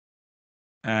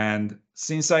 And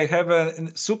since I have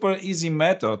a super easy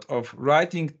method of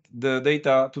writing the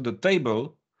data to the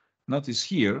table, notice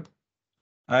here,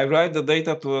 I write the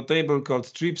data to a table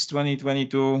called trips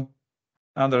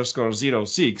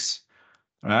 2022_06,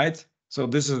 right? So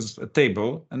this is a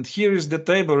table, and here is the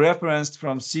table referenced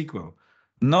from SQL.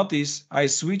 Notice I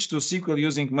switch to SQL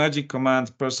using magic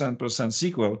command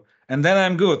 %%SQL, and then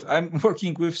I'm good. I'm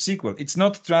working with SQL. It's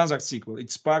not Transact SQL,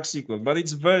 it's Spark SQL, but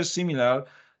it's very similar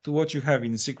to what you have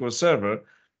in SQL Server.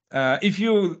 If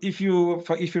you're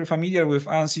familiar with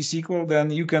ANSI SQL, then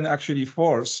you can actually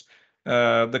force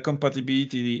the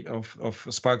compatibility of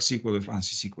Spark SQL with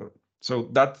ANSI SQL. So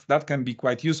that can be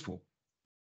quite useful.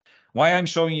 Why I'm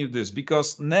showing you this?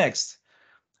 Because next,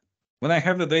 when I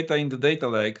have the data in the data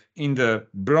lake, in the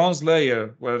bronze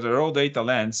layer where the raw data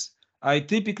lands, I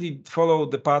typically follow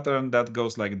the pattern that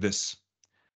goes like this.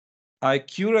 I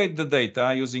curate the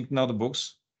data using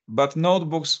notebooks, but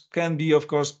notebooks can be, of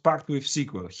course, packed with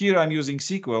SQL. Here I'm using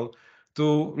SQL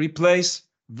to replace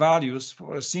values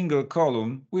for a single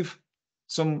column with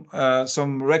some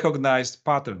recognized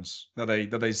patterns that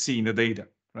I see in the data,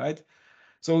 right?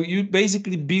 So you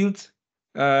basically build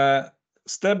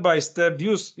step-by-step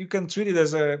views. You can treat it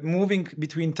as a moving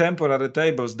between temporary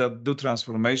tables that do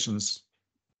transformations.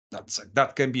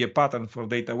 That can be a pattern for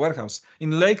data warehouse.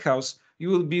 In Lakehouse, you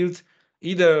will build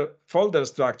either folder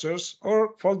structures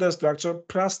or folder structure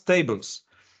plus tables.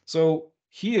 So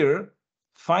here,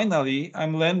 finally,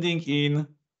 I'm landing in,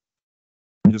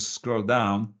 just scroll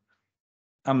down,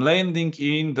 I'm landing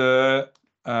in the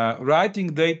writing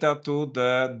data to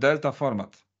the Delta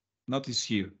format. Notice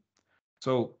here.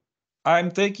 So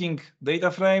I'm taking data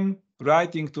frame,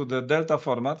 writing to the Delta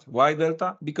format. Why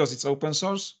Delta? Because it's open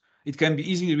source. It can be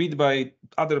easily read by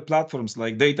other platforms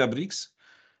like Databricks.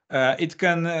 It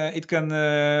can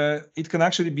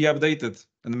actually be updated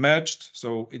and merged,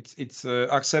 so it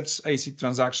accepts ACID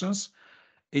transactions.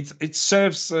 It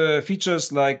serves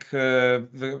features like the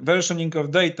versioning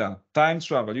of data, time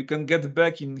travel. You can get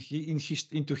back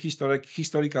into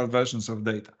historical versions of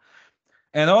data.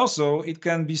 And also, it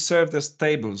can be served as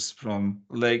tables from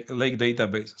lake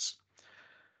databases.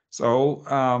 So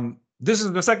this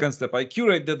is the second step. I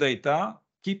curate the data,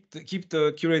 keep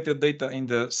the curated data in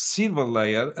the silver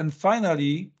layer, and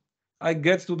finally, I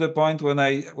get to the point when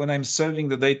I'm serving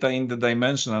the data in the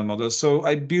dimensional model. So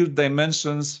I build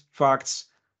dimensions, facts,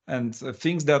 and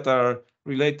things that are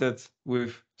related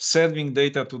with serving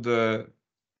data to the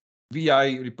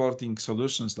BI reporting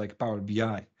solutions like Power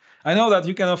BI. I know that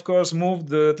you can, of course, move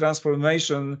the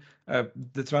transformation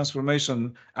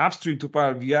upstream to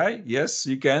Power BI. Yes,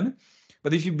 you can.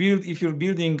 But if you're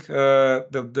building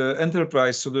the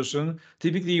enterprise solution,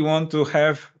 typically you want to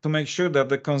make sure that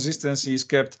the consistency is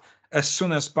kept as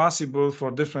soon as possible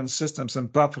for different systems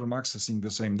and platform accessing the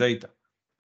same data.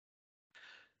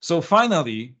 So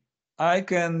finally, I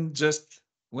can just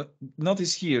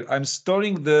notice here, I'm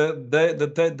storing the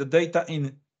data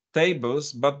in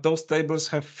tables, but those tables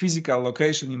have physical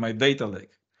location in my data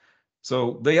lake.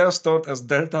 So they are stored as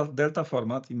delta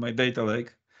format in my data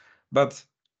lake. But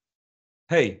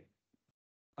hey,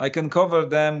 I can cover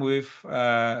them with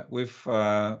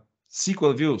SQL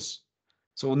views.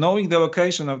 So knowing the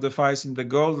location of the files in the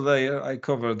gold layer, I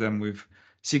cover them with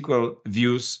SQL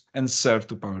views and serve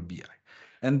to Power BI.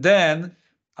 And then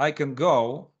I can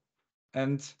go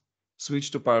and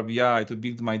switch to Power BI to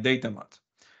build my data mart.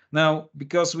 Now,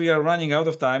 because we are running out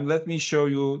of time, let me show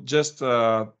you just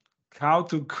how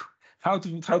to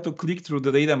click through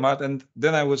the data mart, and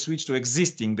then I will switch to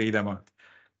existing data mart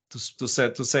to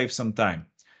save some time.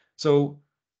 So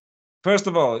first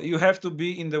of all, you have to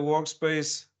be in the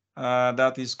workspace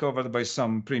that is covered by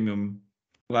some premium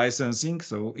licensing,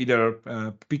 so either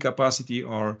P capacity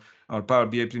or Power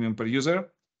BI premium per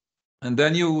user, and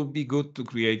then you will be good to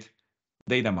create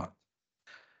data mart.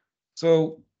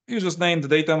 So you just name the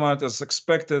data mart as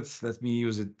expected. Let me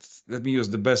use it. Let me use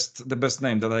the best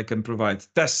name that I can provide.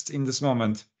 Test in this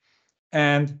moment.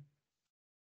 And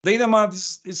data mart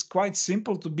is quite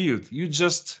simple to build. You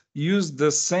just use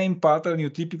the same pattern you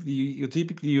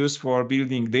typically use for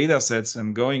building data sets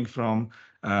and going from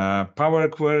Power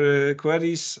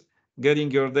queries,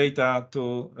 getting your data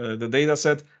to the data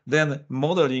set, then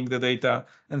modeling the data,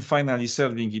 and finally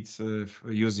serving it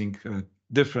using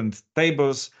different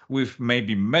tables with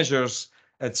maybe measures,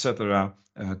 etc.,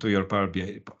 to your Power BI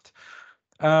report.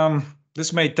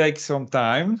 This may take some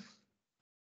time,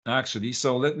 actually.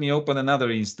 So let me open another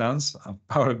instance of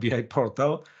Power BI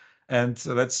portal, and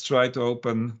let's try to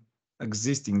open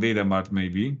existing data mart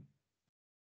maybe.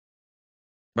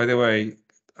 By the way,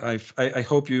 I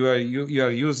hope you are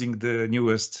using the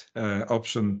newest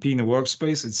option, Pin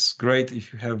Workspace. It's great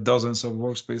if you have dozens of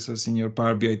workspaces in your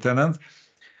Power BI tenant.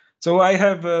 So I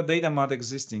have a data mart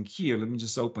existing here. Let me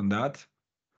just open that.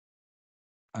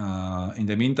 In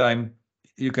the meantime,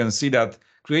 you can see that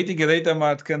creating a data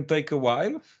mart can take a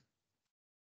while,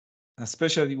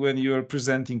 especially when you're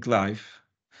presenting live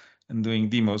and doing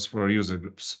demos for user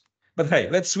groups. But hey,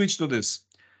 let's switch to this.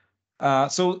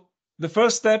 So the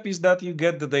first step is that you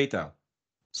get the data.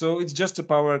 So it's just a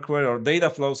Power Query or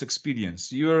data flows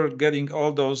experience. You're getting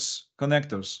all those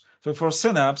connectors. So for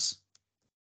Synapse,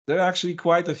 there are actually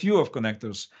quite a few of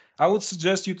connectors. I would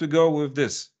suggest you to go with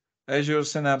this, Azure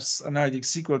Synapse Analytics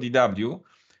SQL DW.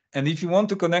 And if you want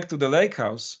to connect to the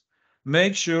Lakehouse,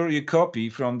 make sure you copy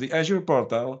from the Azure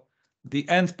portal the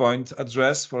endpoint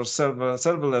address for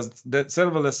serverless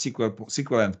SQL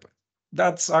endpoint.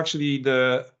 That's actually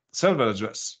the server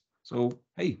address. So,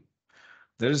 hey,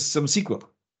 there's some SQL.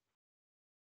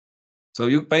 So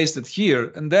you paste it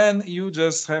here, and then you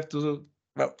just have to,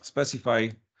 well, specify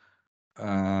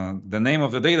the name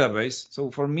of the database. So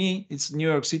for me, it's New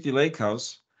York City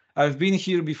Lakehouse. I've been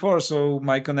here before, so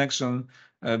my connection,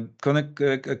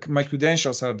 my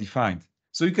credentials are defined.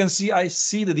 So you can see, I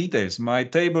see the details, my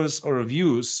tables or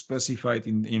views specified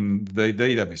in the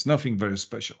database, nothing very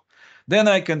special. Then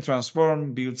I can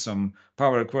transform, build some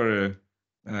Power Query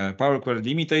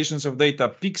limitations of data,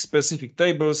 pick specific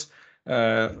tables,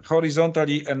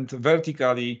 horizontally and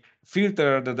vertically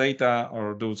filter the data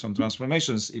or do some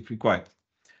transformations if required.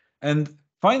 And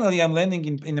finally, I'm landing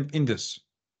in this.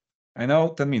 I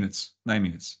know 10 minutes, 9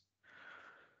 minutes.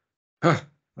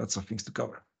 Lots of things to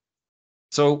cover.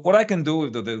 So what I can do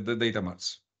with the data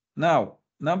marts. Now,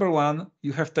 number one,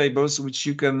 you have tables which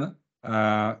you can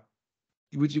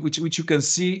which you can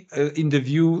see in the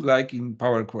view like in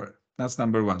Power Query. That's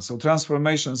number one. So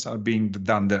transformations are being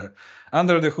done there.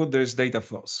 Under the hood, there's data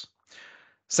flows.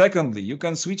 Secondly, you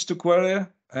can switch to query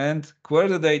and query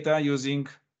the data using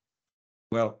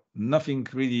well, nothing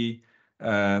really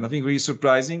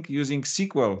surprising. Using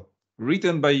SQL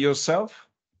written by yourself.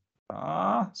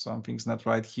 Something's not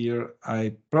right here.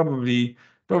 I probably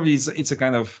it's a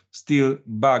kind of still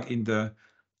bug in the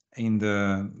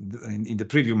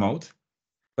preview mode.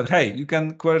 But hey, you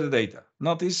can query the data.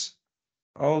 Notice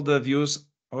all the views.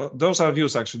 Those are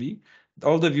views actually.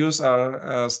 All the views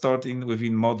are stored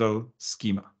within model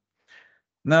schema.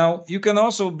 Now you can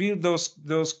also build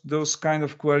those kind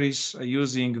of queries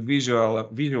using Visual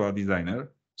Designer.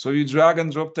 So you drag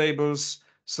and drop tables,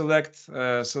 select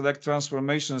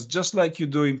transformations just like you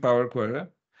do in Power Query,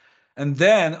 and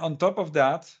then on top of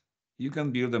that you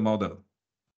can build a model.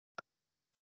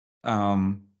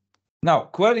 Now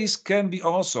queries can be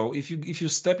also, if you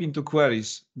step into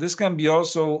queries, this can be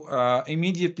also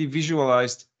immediately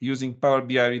visualized using Power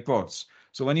BI reports.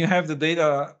 So when you have the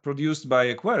data produced by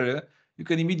a query, you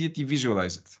can immediately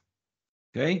visualize it.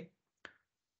 Okay.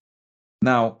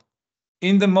 Now,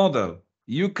 in the model,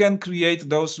 you can create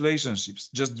those relationships.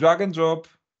 Just drag and drop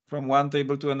from one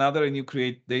table to another, and you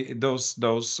create those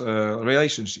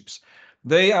relationships.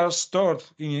 They are stored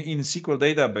in SQL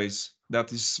database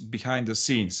that is behind the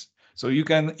scenes. So you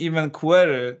can even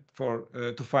query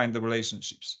to find the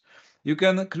relationships. You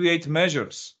can create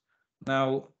measures.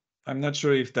 Now, I'm not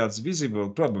sure if that's visible,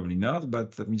 probably not,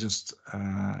 but let me just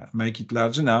make it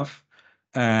large enough.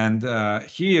 And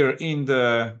here in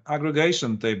the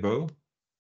aggregation table,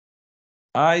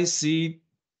 I see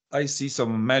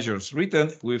some measures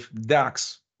written with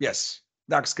DAX. Yes,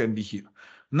 DAX can be here.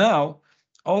 Now,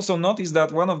 also notice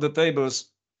that one of the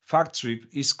tables, fact strip,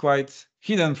 is quite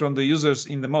hidden from the users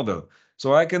in the model.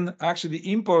 So I can actually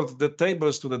import the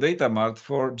tables to the Datamart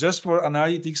just for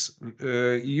analytics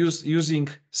using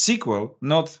SQL,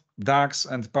 not DAX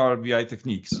and Power BI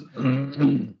techniques.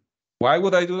 Why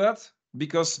would I do that?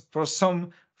 Because for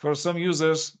some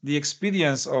users, the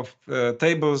experience of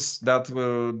tables that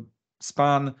will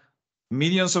span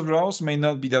millions of rows may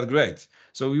not be that great.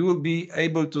 So you will be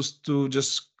able to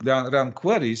just run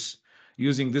queries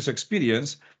using this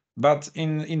experience, but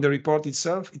in the report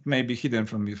itself, it may be hidden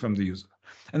from the user.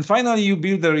 And finally, you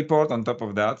build the report on top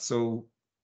of that. So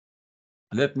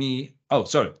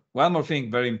one more thing,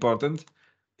 very important.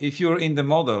 If you're in the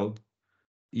model,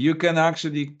 you can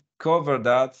actually cover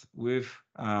that with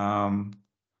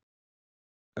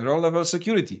row-level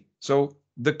security. So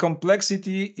the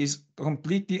complexity is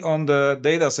completely on the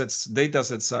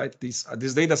dataset side. This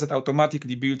dataset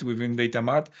automatically built within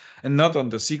Datamart and not on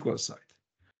the SQL side.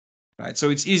 Right. So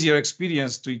it's easier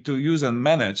experience to use and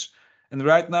manage. And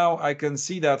right now I can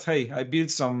see that, hey, I built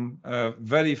some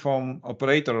Veriform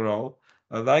operator row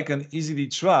that I can easily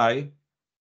try.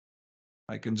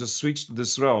 I can just switch to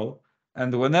this row.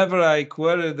 And whenever I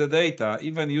query the data,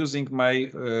 even using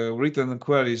my written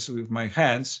queries with my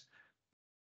hands,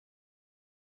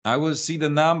 I will see the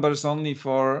numbers only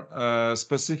for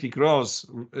specific rows.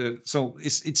 So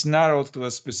it's narrowed to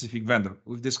a specific vendor.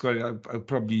 With this query, I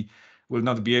probably will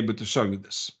not be able to show you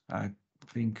this. I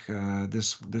think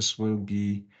this will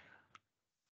be,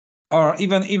 or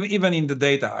even in the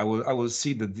data, I will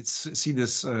see this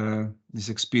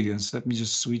experience. Let me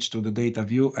just switch to the data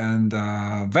view and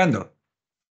vendor.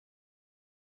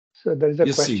 So there is a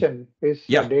question. Is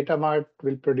Datamart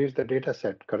will produce the data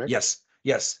set, correct?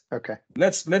 Yes. Okay.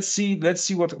 Let's see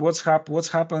what's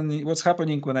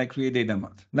happening when I create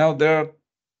Datamart. Now there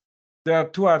are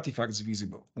two artifacts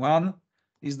visible. One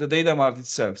is the Datamart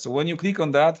itself. So when you click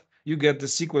on that, you get the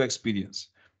SQL experience.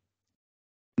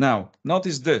 Now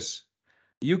notice this.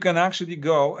 You can actually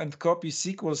go and copy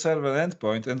SQL Server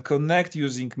endpoint and connect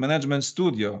using Management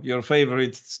Studio, your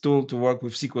favorite tool to work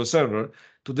with SQL Server,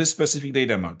 to this specific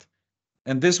Datamart.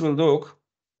 And this will look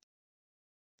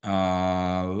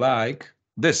like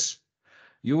this.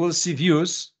 You will see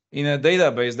views in a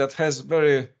database that has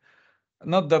very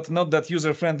not that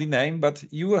user-friendly name, but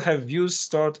you will have views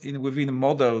stored within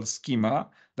model schema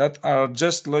that are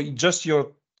just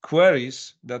your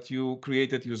queries that you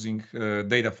created using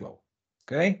Dataflow.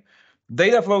 Okay,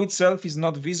 Dataflow itself is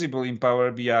not visible in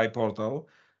Power BI portal.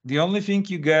 The only thing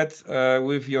you get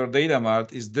with your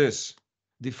Datamart is this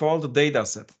default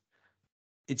dataset.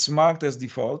 It's marked as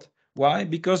default. Why?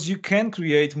 Because you can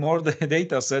create more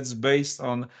data sets based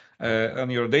on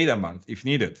your Datamart if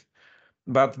needed.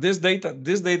 But this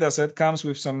data set comes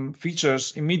with some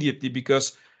features immediately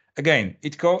because, again,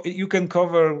 you can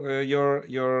cover your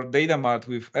Datamart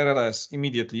with RLS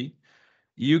immediately.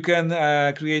 You can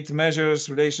create measures,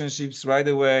 relationships right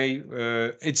away.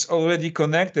 It's already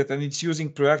connected and it's using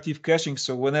proactive caching.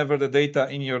 So whenever the data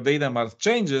in your Datamart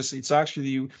changes, it's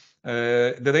actually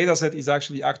the data set is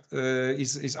actually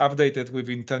is updated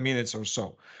within 10 minutes or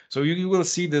so. So you will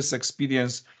see this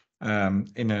experience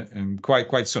in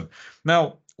quite soon.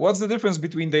 Now, what's the difference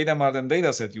between Datamart and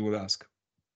dataset, you will ask?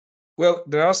 Well,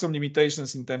 there are some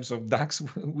limitations in terms of DAX,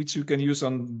 which you can use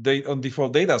on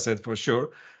default dataset for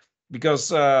sure,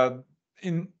 because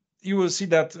you will see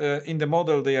that in the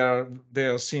model they are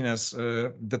seen as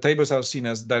the tables are seen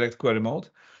as direct query mode.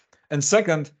 And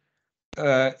second,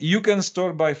 you can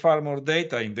store by far more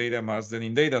data in Datamarts than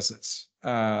in datasets.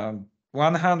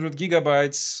 100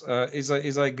 gigabytes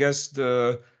is I guess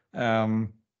the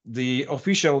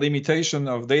official limitation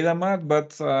of Datamart,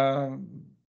 but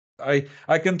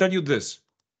I can tell you this.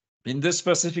 In this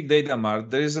specific Datamart,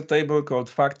 there is a table called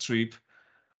fact trip,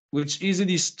 which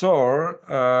easily store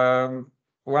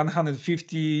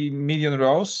 150 million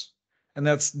rows, and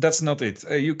that's not it.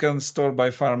 You can store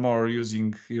by far more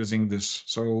using this.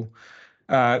 So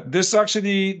this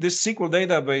SQL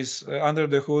database under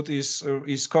the hood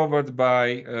is covered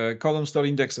by column store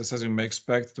indexes, as you may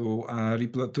expect, to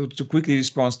quickly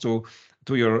respond to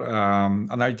your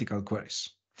analytical queries.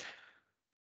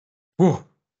 Whew.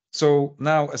 So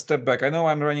now a step back. I know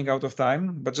I'm running out of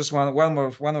time, but just one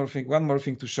more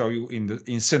thing to show you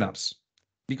in Synapse,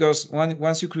 because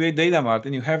once you create Datamart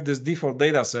and you have this default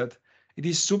data set, it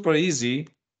is super easy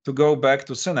to go back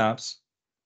to Synapse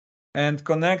and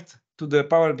connect to the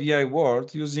Power BI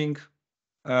world using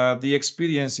the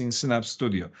experience in Synapse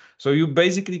Studio. So you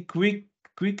basically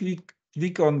quickly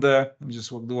click on the. Let me just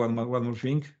do one more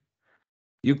thing.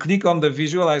 You click on the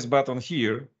visualize button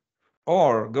here,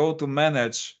 or go to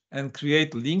manage and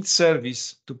create linked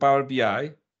service to Power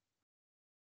BI.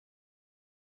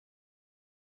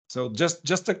 So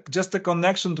just a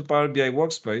connection to Power BI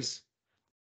workspace,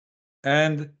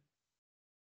 and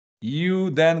you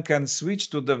then can switch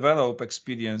to develop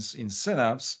experience in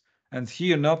Synapse. And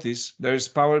here, notice there is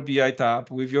Power BI tab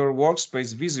with your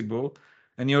workspace visible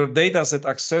and your dataset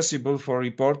accessible for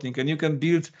reporting. And you can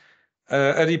build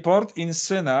a report in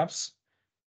Synapse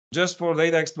just for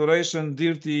data exploration,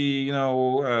 dirty,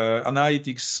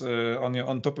 analytics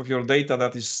on top of your data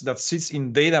that sits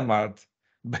in Datamart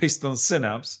based on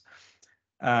Synapse,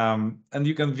 and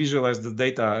you can visualize the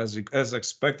data as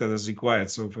expected, as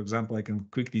required. So, for example, I can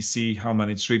quickly see how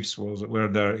many trips were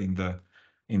there in the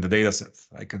data set.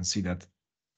 I can see that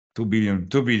 2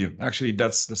 billion. Actually,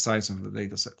 that's the size of the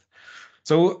data set.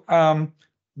 So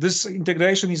this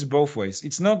integration is both ways.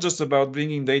 It's not just about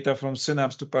bringing data from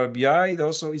Synapse to Power BI.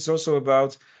 It's also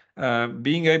about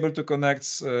being able to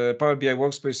connect Power BI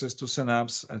workspaces to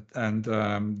Synapse and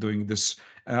doing this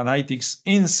analytics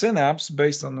in Synapse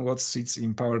based on what sits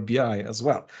in Power BI as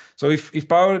well. So if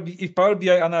Power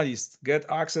BI analysts get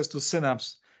access to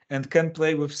Synapse and can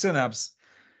play with Synapse,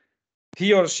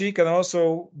 he or she can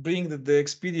also bring the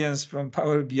experience from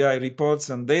Power BI reports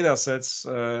and data sets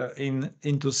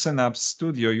into Synapse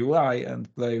Studio UI and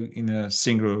play in a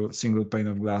single pane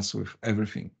of glass with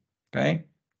everything. Okay.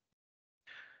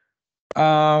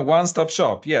 One-stop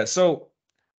shop. Yeah. So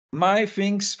my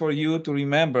things for you to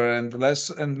remember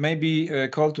and maybe a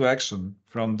call to action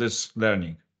from this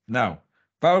learning. Now,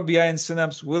 Power BI and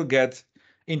Synapse will get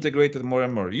integrated more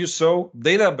and more. You saw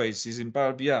databases in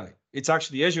Power BI. It's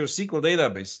actually Azure SQL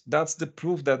database. That's the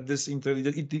proof that this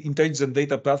intelligent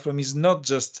data platform is not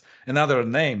just another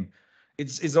name.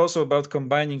 It's also about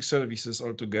combining services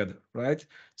all together, right?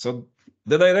 So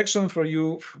the direction for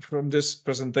you from this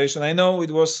presentation, I know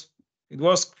it was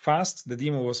fast. The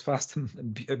demo was fast and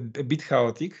a bit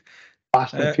chaotic.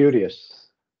 Fast and furious.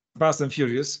 Fast and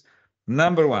furious.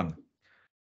 Number one,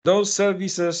 those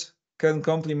services can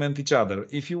complement each other.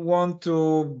 If you want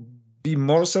to be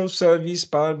more self-service,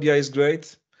 Power BI is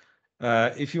great.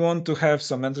 If you want to have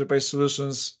some enterprise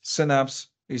solutions, Synapse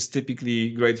is typically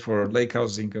great for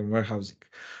lakehousing and warehousing.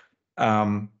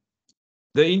 The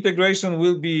integration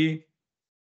will be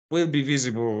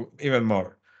visible even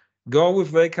more. Go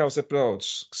with lakehouse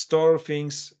approach. Store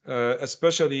things,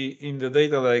 especially in the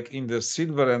data lake, in the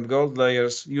silver and gold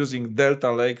layers using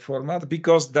Delta Lake format,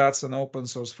 because that's an open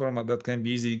source format that can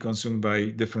be easily consumed by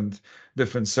different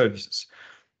services.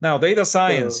 Now, data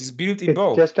science is built in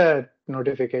both. Just a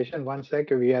notification. 1 sec.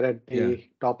 We are at the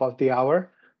top of the hour.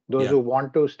 Those who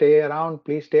want to stay around,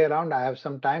 please stay around. I have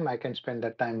some time. I can spend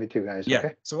that time with you guys. Yeah.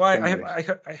 Okay. So I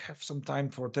have some time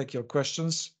for take your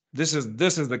questions. This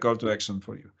is the call to action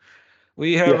for you.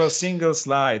 We have a single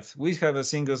slide. We have a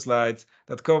single slide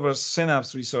that covers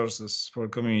Synapse resources for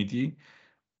community.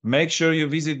 Make sure you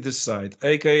visit this site,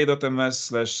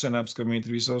 aka.ms/Synapse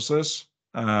community resources.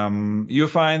 You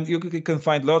can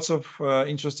find lots of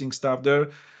interesting stuff there,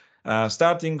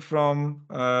 starting from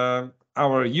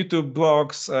our YouTube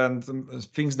blogs and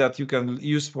things that you can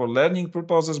use for learning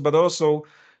purposes, but also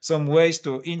some ways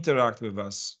to interact with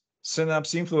us.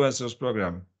 Synapse Influencers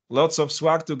Program, lots of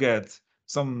swag to get,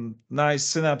 some nice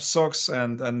Synapse socks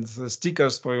and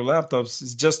stickers for your laptops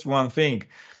is just one thing,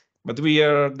 but we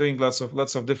are doing lots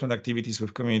of different activities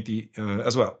with community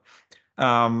as well.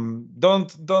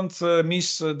 Don't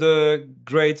miss the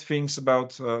great things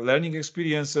about learning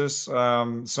experiences.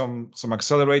 Some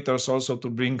accelerators also to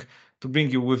bring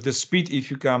you with the speed if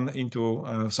you come into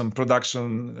some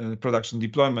production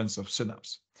deployments of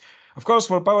Synapse. Of course,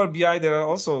 for Power BI, there are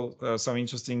also some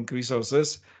interesting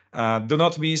resources. Do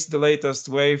not miss the latest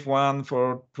Wave 1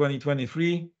 for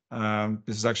 2023.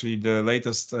 This is actually the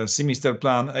latest semester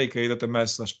plan, aka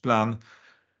Datamarts/plan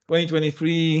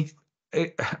 2023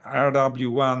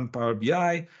 RW1 Power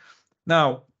BI.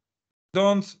 Now,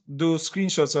 don't do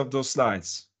screenshots of those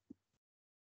slides.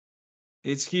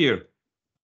 It's here.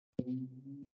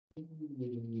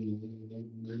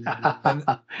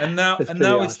 and now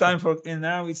it's time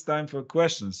for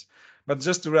questions. But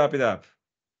just to wrap it up,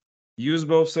 use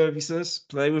both services,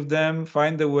 play with them,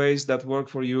 find the ways that work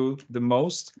for you the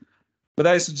most. But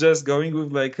I suggest going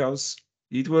with Lakehouse.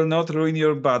 It will not ruin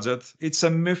your budget. It's a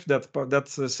myth that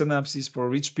Synapse is for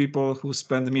rich people who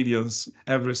spend millions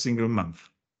every single month.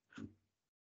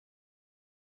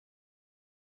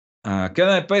 Can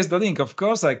I paste the link? Of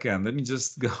course I can. Let me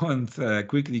just go and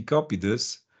quickly copy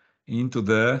this into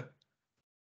the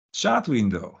chat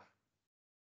window.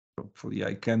 Hopefully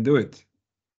I can do it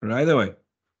right away.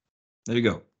 There you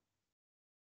go.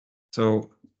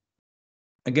 So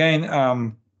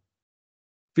again,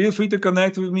 feel free to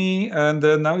connect with me, and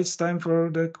now it's time for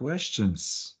the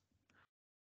questions.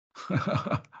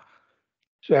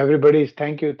 So everybody's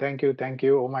thank you.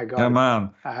 Oh my God. Come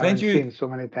on. I haven't seen so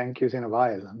many thank yous in a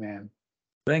while, man.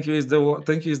 Thank you is the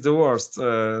worst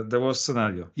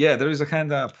scenario. Yeah, there is a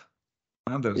hand up.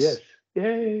 Anders. Yes.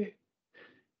 Yay.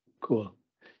 Cool.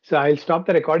 So I'll stop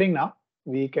the recording now.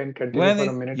 We can continue for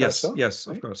a minute or so. Yes,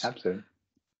 right? Of course. Absolutely.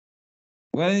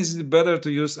 When is it better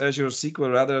to use Azure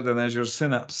SQL rather than Azure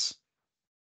Synapse?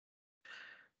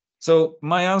 So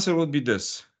my answer would be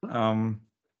this: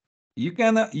 you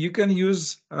can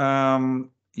use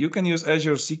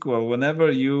Azure SQL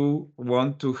whenever you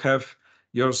want to have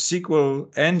your SQL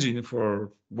engine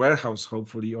for warehouse,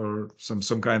 hopefully, or some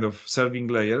kind of serving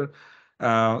layer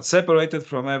separated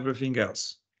from everything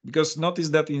else. Because notice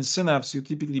that in Synapse, you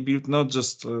typically build not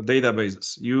just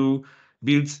databases. You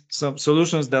build some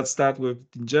solutions that start with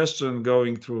ingestion,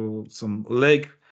 going through some lake